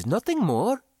colleagues, nothing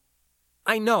more.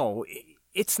 I know.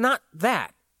 It's not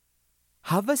that.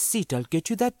 Have a seat. I'll get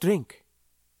you that drink.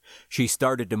 She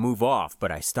started to move off,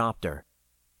 but I stopped her.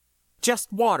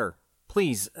 Just water,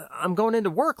 Please, I'm going into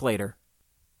work later.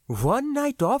 One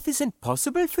night off isn't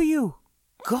possible for you.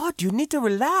 God, you need to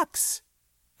relax.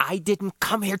 I didn't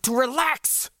come here to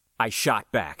relax, I shot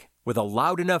back, with a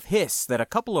loud enough hiss that a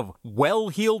couple of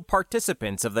well-heeled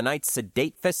participants of the night's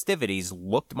sedate festivities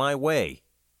looked my way.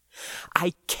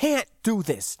 I can't do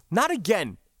this. Not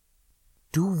again.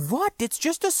 Do what? It's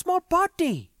just a small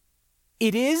party.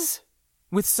 It is?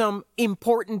 With some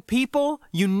important people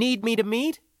you need me to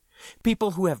meet?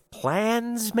 People who have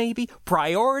plans, maybe?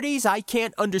 Priorities I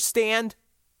can't understand?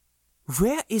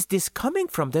 Where is this coming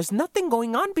from? There's nothing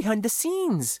going on behind the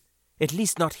scenes. At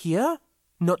least not here.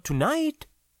 Not tonight.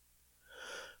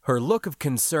 Her look of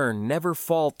concern never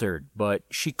faltered, but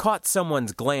she caught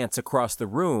someone's glance across the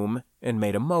room and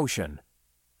made a motion.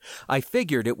 I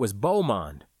figured it was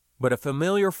Beaumont, but a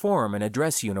familiar form in a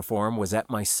dress uniform was at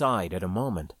my side at a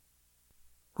moment.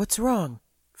 What's wrong?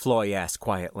 Floy asked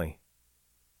quietly.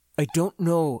 I don't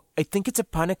know. I think it's a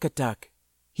panic attack.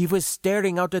 He was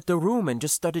staring out at the room and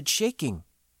just started shaking.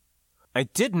 I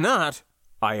did not,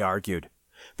 I argued,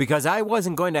 because I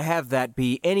wasn't going to have that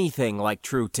be anything like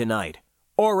true tonight,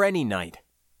 or any night.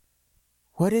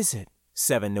 What is it?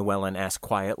 Seven Llewellyn asked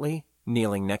quietly,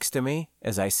 kneeling next to me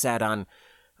as I sat on...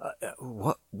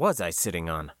 what was I sitting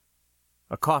on?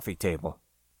 A coffee table.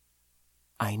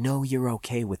 I know you're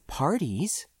okay with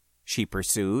parties, she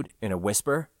pursued in a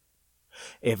whisper.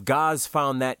 If Gaz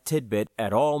found that tidbit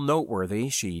at all noteworthy,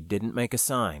 she didn't make a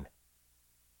sign.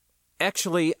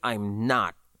 Actually, I'm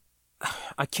not.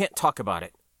 I can't talk about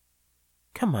it.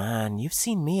 Come on, you've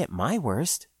seen me at my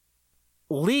worst.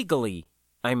 Legally,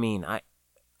 I mean, I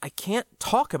can't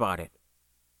talk about it.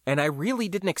 And I really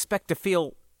didn't expect to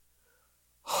feel...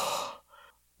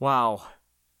 Wow.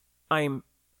 I'm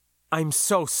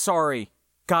so sorry.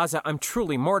 Gaza, I'm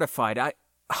truly mortified.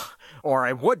 Or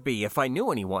I would be if I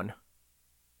knew anyone.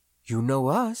 You know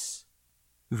us.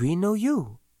 We know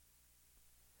you.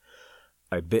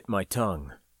 I bit my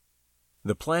tongue.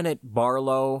 The planet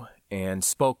Barlow and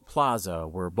Spoke Plaza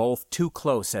were both too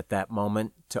close at that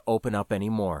moment to open up any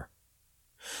more.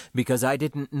 Because I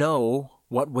didn't know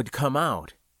what would come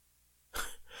out.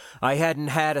 I hadn't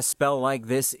had a spell like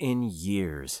this in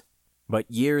years. But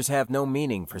years have no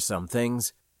meaning for some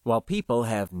things, while people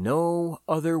have no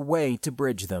other way to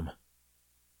bridge them.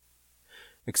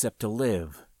 Except to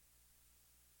live.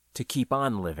 To keep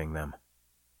on living them.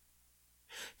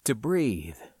 To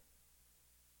breathe.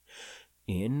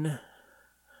 In.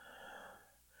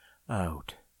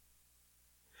 Out.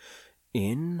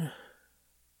 In.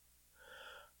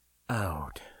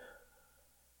 Out.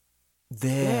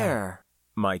 There,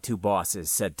 my two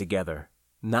bosses said together,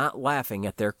 not laughing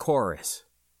at their chorus,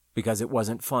 because it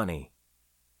wasn't funny.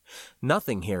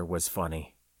 Nothing here was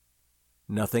funny.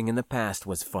 Nothing in the past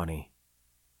was funny.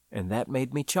 And that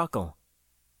made me chuckle.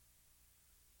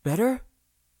 Better?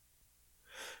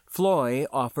 Floy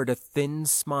offered a thin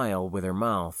smile with her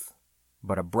mouth,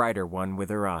 but a brighter one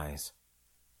with her eyes.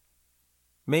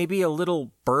 Maybe a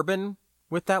little bourbon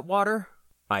with that water?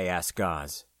 I asked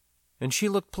Gaz, and she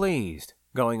looked pleased,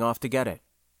 going off to get it.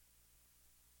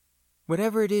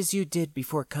 Whatever it is you did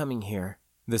before coming here,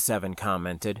 the seven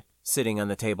commented, sitting on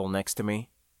the table next to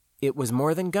me, it was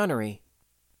more than gunnery.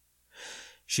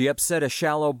 She upset a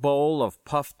shallow bowl of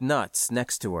puffed nuts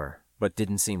next to her, but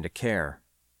didn't seem to care.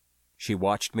 She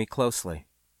watched me closely.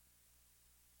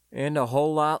 And a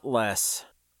whole lot less,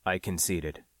 I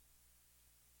conceded.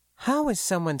 How is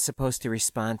someone supposed to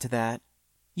respond to that?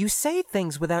 You say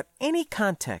things without any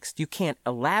context. You can't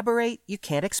elaborate, you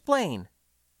can't explain.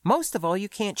 Most of all, you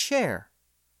can't share.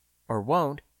 Or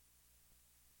won't.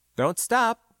 Don't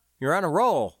stop. You're on a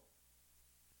roll.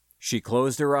 She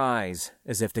closed her eyes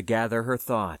as if to gather her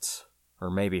thoughts, or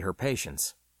maybe her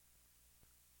patience.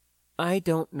 I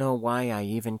don't know why I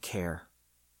even care.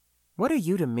 What are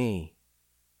you to me?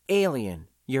 Alien.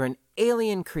 You're an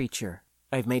alien creature.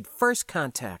 I've made first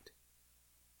contact.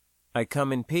 I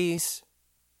come in peace.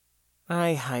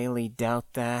 I highly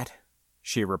doubt that,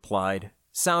 she replied,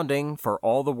 sounding, for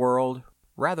all the world,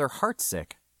 rather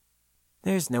heartsick.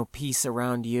 There's no peace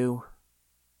around you.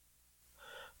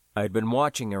 I'd been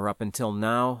watching her up until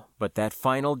now, but that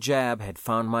final jab had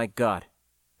found my gut,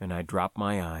 and I dropped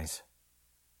my eyes.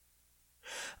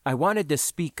 I wanted to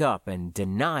speak up and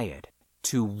deny it,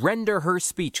 to render her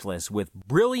speechless with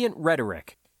brilliant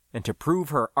rhetoric, and to prove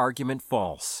her argument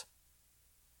false.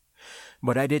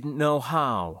 But I didn't know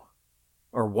how,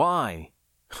 or why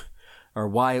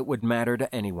it would matter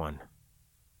to anyone.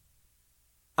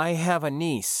 I have a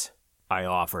niece, I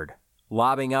offered,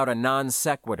 lobbing out a non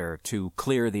sequitur to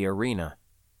clear the arena.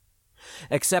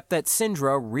 Except that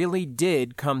Syndra really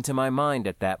did come to my mind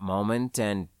at that moment,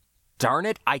 and Darn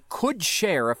it, I could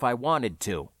share if I wanted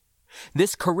to.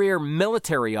 This career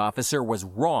military officer was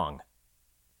wrong.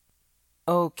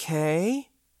 Okay,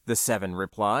 The 7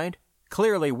 replied,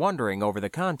 clearly wondering over the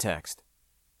context.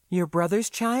 your brother's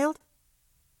child?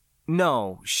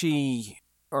 No,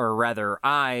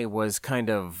 I was kind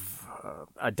of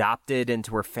adopted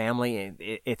into her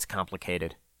family. It's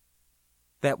complicated.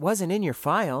 That wasn't in your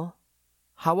file.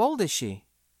 How old is she?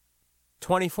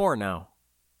 24 now.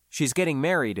 She's getting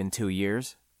married in 2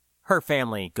 years. Her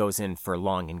family goes in for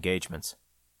long engagements.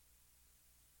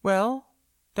 Well,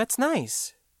 that's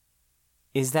nice.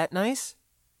 Is that nice?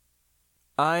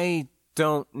 I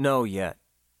don't know yet.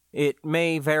 It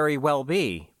may very well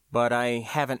be, but I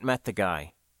haven't met the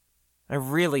guy. I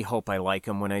really hope I like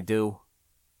him when I do.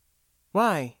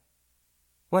 Why?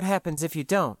 What happens if you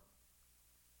don't?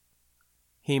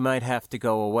 He might have to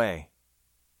go away.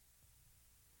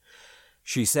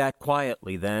 She sat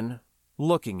quietly then,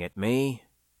 looking at me,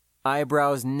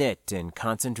 eyebrows knit in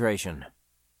concentration.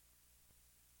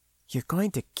 You're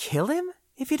going to kill him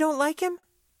if you don't like him?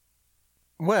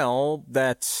 Well,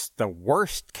 that's the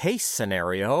worst case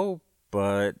scenario,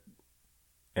 but...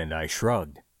 And I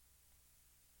shrugged.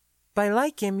 By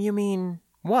like him, you mean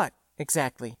what,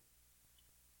 exactly?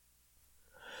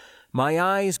 My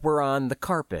eyes were on the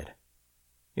carpet.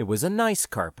 It was a nice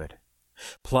carpet,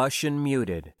 plush and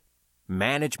muted.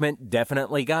 Management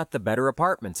definitely got the better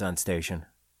apartments on station.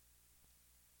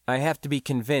 I have to be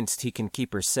convinced he can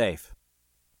keep her safe.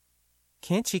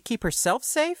 Can't she keep herself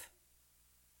safe?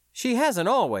 She hasn't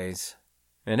always,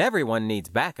 and everyone needs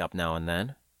backup now and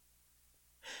then.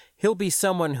 He'll be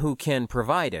someone who can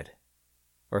provide it,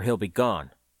 or he'll be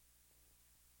gone.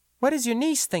 What does your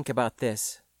niece think about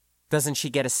this? Doesn't she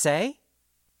get a say?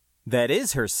 That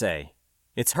is her say.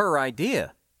 It's her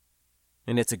idea,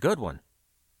 and it's a good one.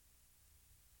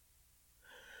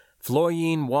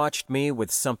 Floyine watched me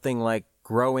with something like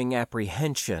growing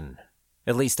apprehension.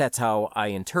 At least that's how I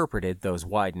interpreted those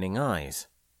widening eyes.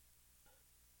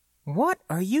 What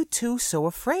are you two so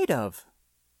afraid of?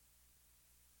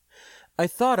 I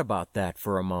thought about that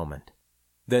for a moment,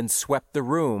 then swept the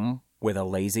room with a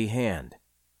lazy hand.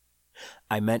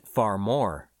 I meant far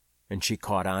more, and she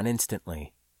caught on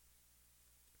instantly.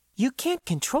 You can't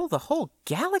control the whole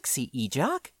galaxy,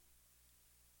 Ejok.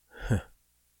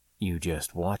 You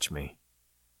just watch me.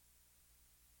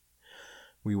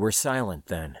 We were silent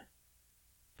then.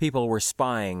 People were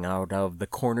spying out of the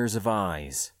corners of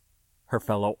eyes. Her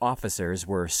fellow officers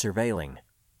were surveilling.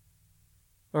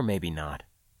 Or maybe not.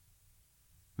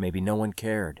 Maybe no one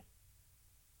cared.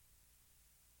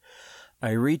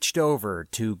 I reached over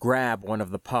to grab one of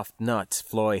the puffed nuts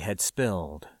Floy had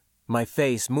spilled, my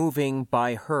face moving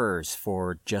by hers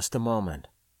for just a moment.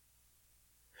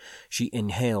 She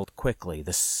inhaled quickly,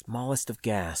 the smallest of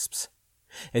gasps,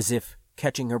 as if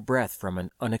catching her breath from an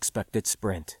unexpected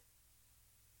sprint.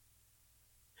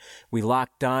 We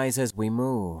locked eyes as we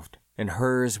moved, and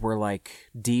hers were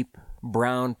like deep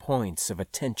brown points of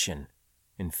attention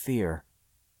and fear.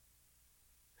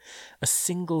 A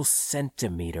single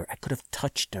centimeter, I could have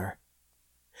touched her.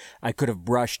 I could have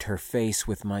brushed her face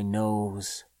with my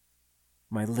nose,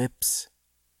 my lips.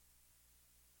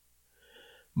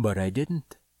 But I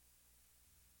didn't.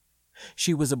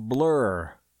 She was a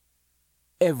blur.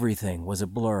 Everything was a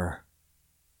blur.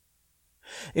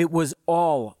 It was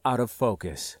all out of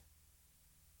focus.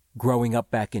 Growing up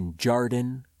back in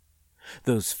Jarden,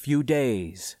 those few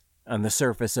days on the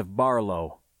surface of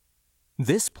Barlow,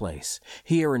 this place,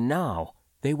 here and now,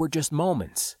 they were just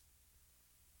moments.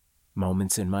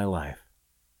 Moments in my life.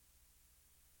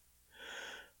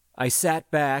 I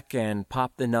sat back and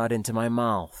popped the nut into my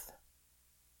mouth.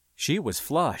 She was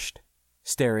flushed,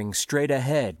 staring straight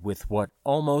ahead with what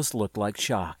almost looked like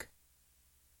shock.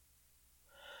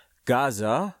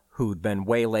 Gaza, who'd been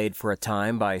waylaid for a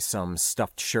time by some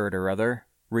stuffed shirt or other,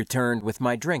 returned with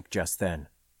my drink just then.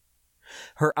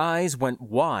 Her eyes went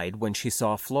wide when she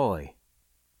saw Floy.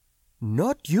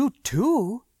 Not you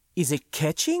too? Is it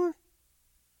catching?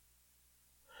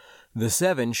 The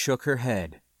 7 shook her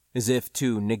head, as if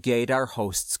to negate our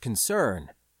host's concern,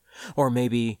 or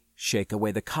maybe shake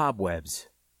away the cobwebs,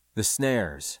 the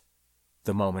snares,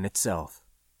 the moment itself.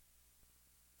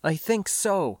 I think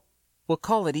so. We'll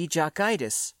call it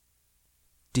Ejokitis.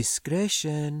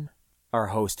 Discretion, our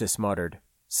hostess muttered,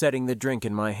 setting the drink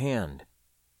in my hand.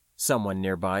 Someone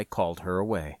nearby called her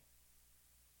away.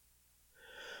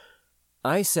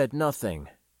 I said nothing,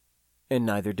 and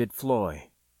neither did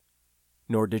Floy,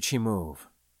 nor did she move.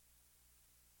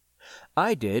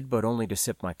 I did, but only to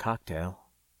sip my cocktail.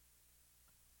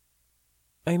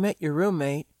 I met your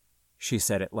roommate, she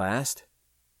said at last.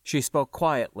 She spoke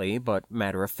quietly but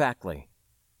matter-of-factly.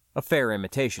 A fair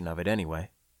imitation of it,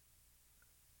 anyway.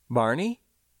 Barney?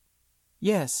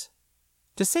 Yes.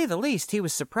 To say the least, he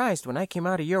was surprised when I came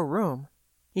out of your room.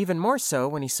 Even more so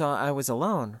when he saw I was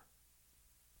alone.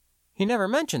 He never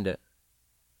mentioned it.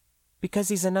 Because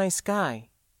he's a nice guy.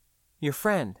 Your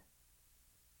friend.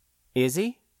 Is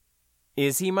he?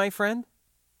 Is he my friend?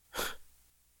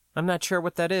 I'm not sure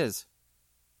what that is.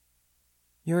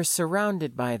 You're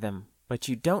surrounded by them, but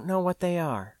you don't know what they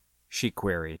are, she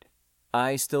queried,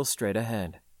 eyes still straight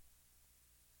ahead.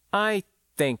 I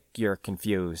think you're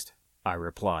confused, I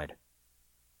replied.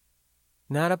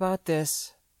 Not about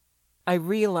this. I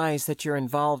realize that you're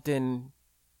involved in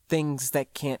things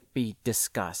that can't be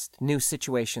discussed, new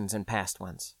situations and past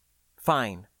ones.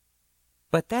 Fine.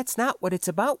 But that's not what it's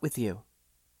about with you.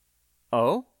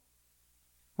 Oh?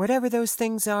 Whatever those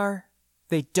things are,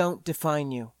 they don't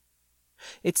define you.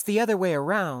 It's the other way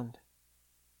around.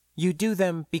 You do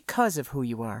them because of who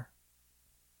you are.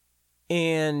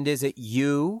 And is it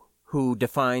you who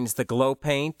defines the glow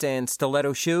paint and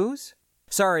stiletto shoes?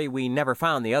 Sorry we never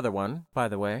found the other one, by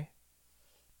the way.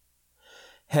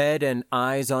 Head and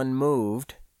eyes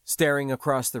unmoved, staring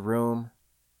across the room,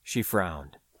 she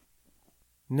frowned.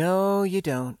 No, you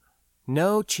don't.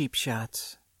 No cheap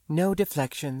shots. No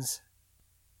deflections.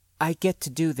 I get to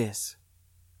do this.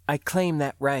 I claim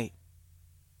that right.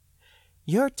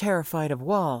 You're terrified of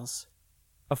walls,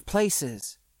 of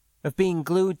places, of being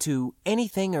glued to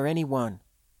anything or anyone.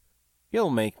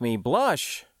 You'll make me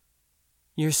blush.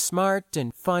 You're smart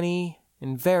and funny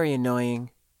and very annoying.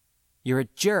 You're a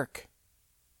jerk.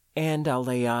 And, I'll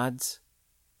lay odds,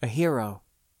 a hero.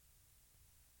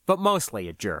 But mostly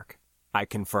a jerk, I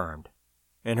confirmed,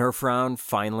 and her frown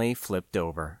finally flipped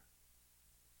over.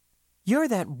 You're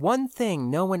that one thing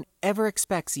no one ever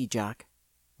expects, Ejok.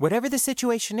 Whatever the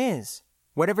situation is,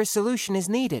 whatever solution is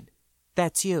needed,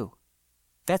 that's you.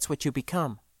 That's what you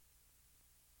become.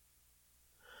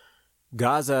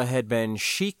 Gaza had been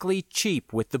chicly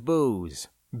cheap with the booze.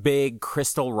 Big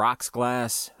crystal rocks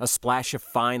glass, a splash of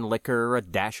fine liquor, a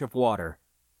dash of water.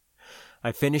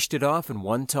 I finished it off in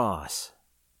one toss.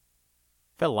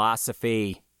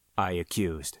 Philosophy, I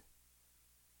accused.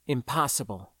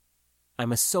 Impossible.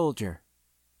 I'm a soldier.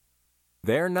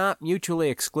 They're not mutually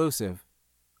exclusive.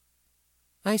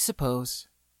 I suppose.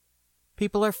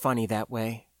 People are funny that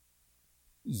way.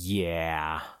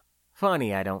 Yeah.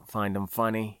 Funny I don't find them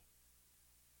funny.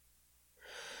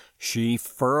 She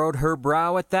furrowed her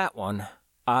brow at that one,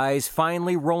 eyes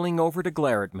finally rolling over to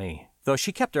glare at me, though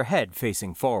she kept her head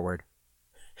facing forward.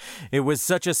 It was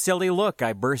such a silly look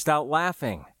I burst out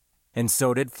laughing, and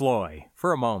so did Floy,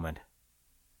 for a moment.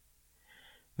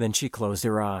 Then she closed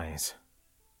her eyes.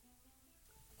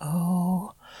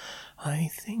 Oh,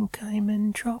 I think I'm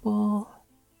in trouble.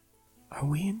 Are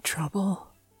we in trouble?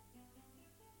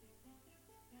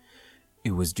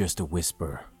 It was just a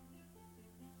whisper.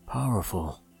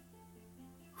 Powerful.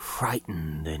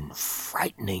 Frightened and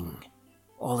frightening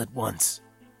all at once.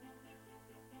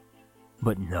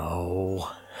 But no.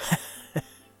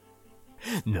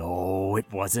 No,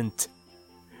 it wasn't.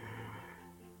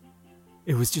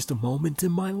 It was just a moment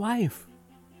in my life.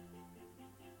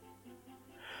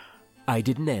 I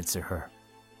didn't answer her.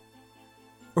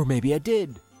 Or maybe I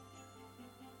did.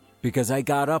 Because I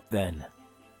got up then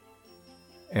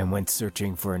and went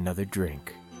searching for another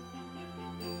drink.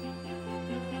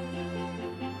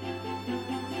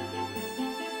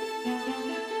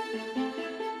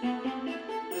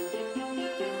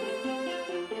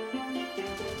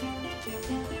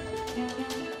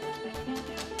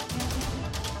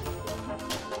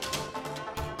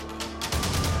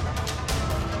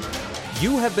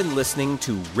 You have been listening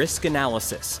to Risk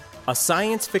Analysis, a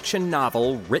science fiction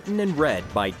novel written and read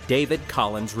by David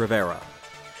Collins Rivera.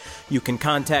 You can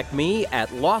contact me at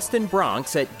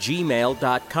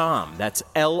lostnbronx@gmail.com. That's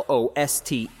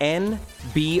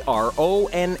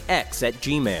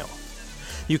LOSTNBRONX@gmail.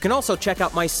 You can also check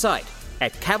out my site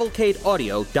at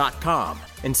cavalcadeaudio.com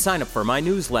and sign up for my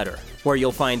newsletter, where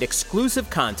you'll find exclusive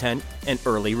content and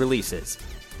early releases.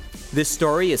 This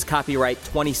story is copyright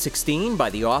 2016 by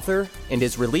the author and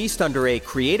is released under a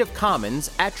Creative Commons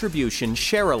Attribution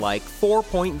Share-alike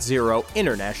 4.0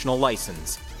 international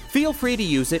license. Feel free to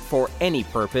use it for any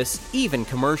purpose, even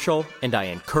commercial, and I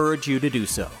encourage you to do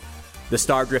so. The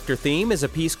Stardrifter theme is a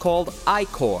piece called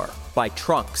I-Core by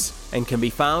Trunks and can be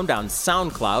found on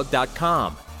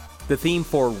SoundCloud.com. The theme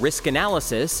for Risk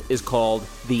Analysis is called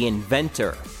The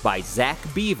Inventor by Zach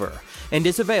Beaver and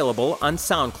is available on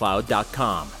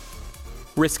SoundCloud.com.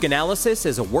 Risk Analysis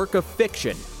is a work of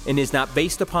fiction and is not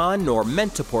based upon nor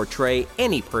meant to portray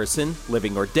any person,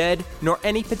 living or dead, nor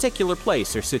any particular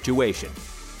place or situation.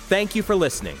 Thank you for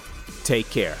listening. Take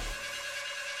care.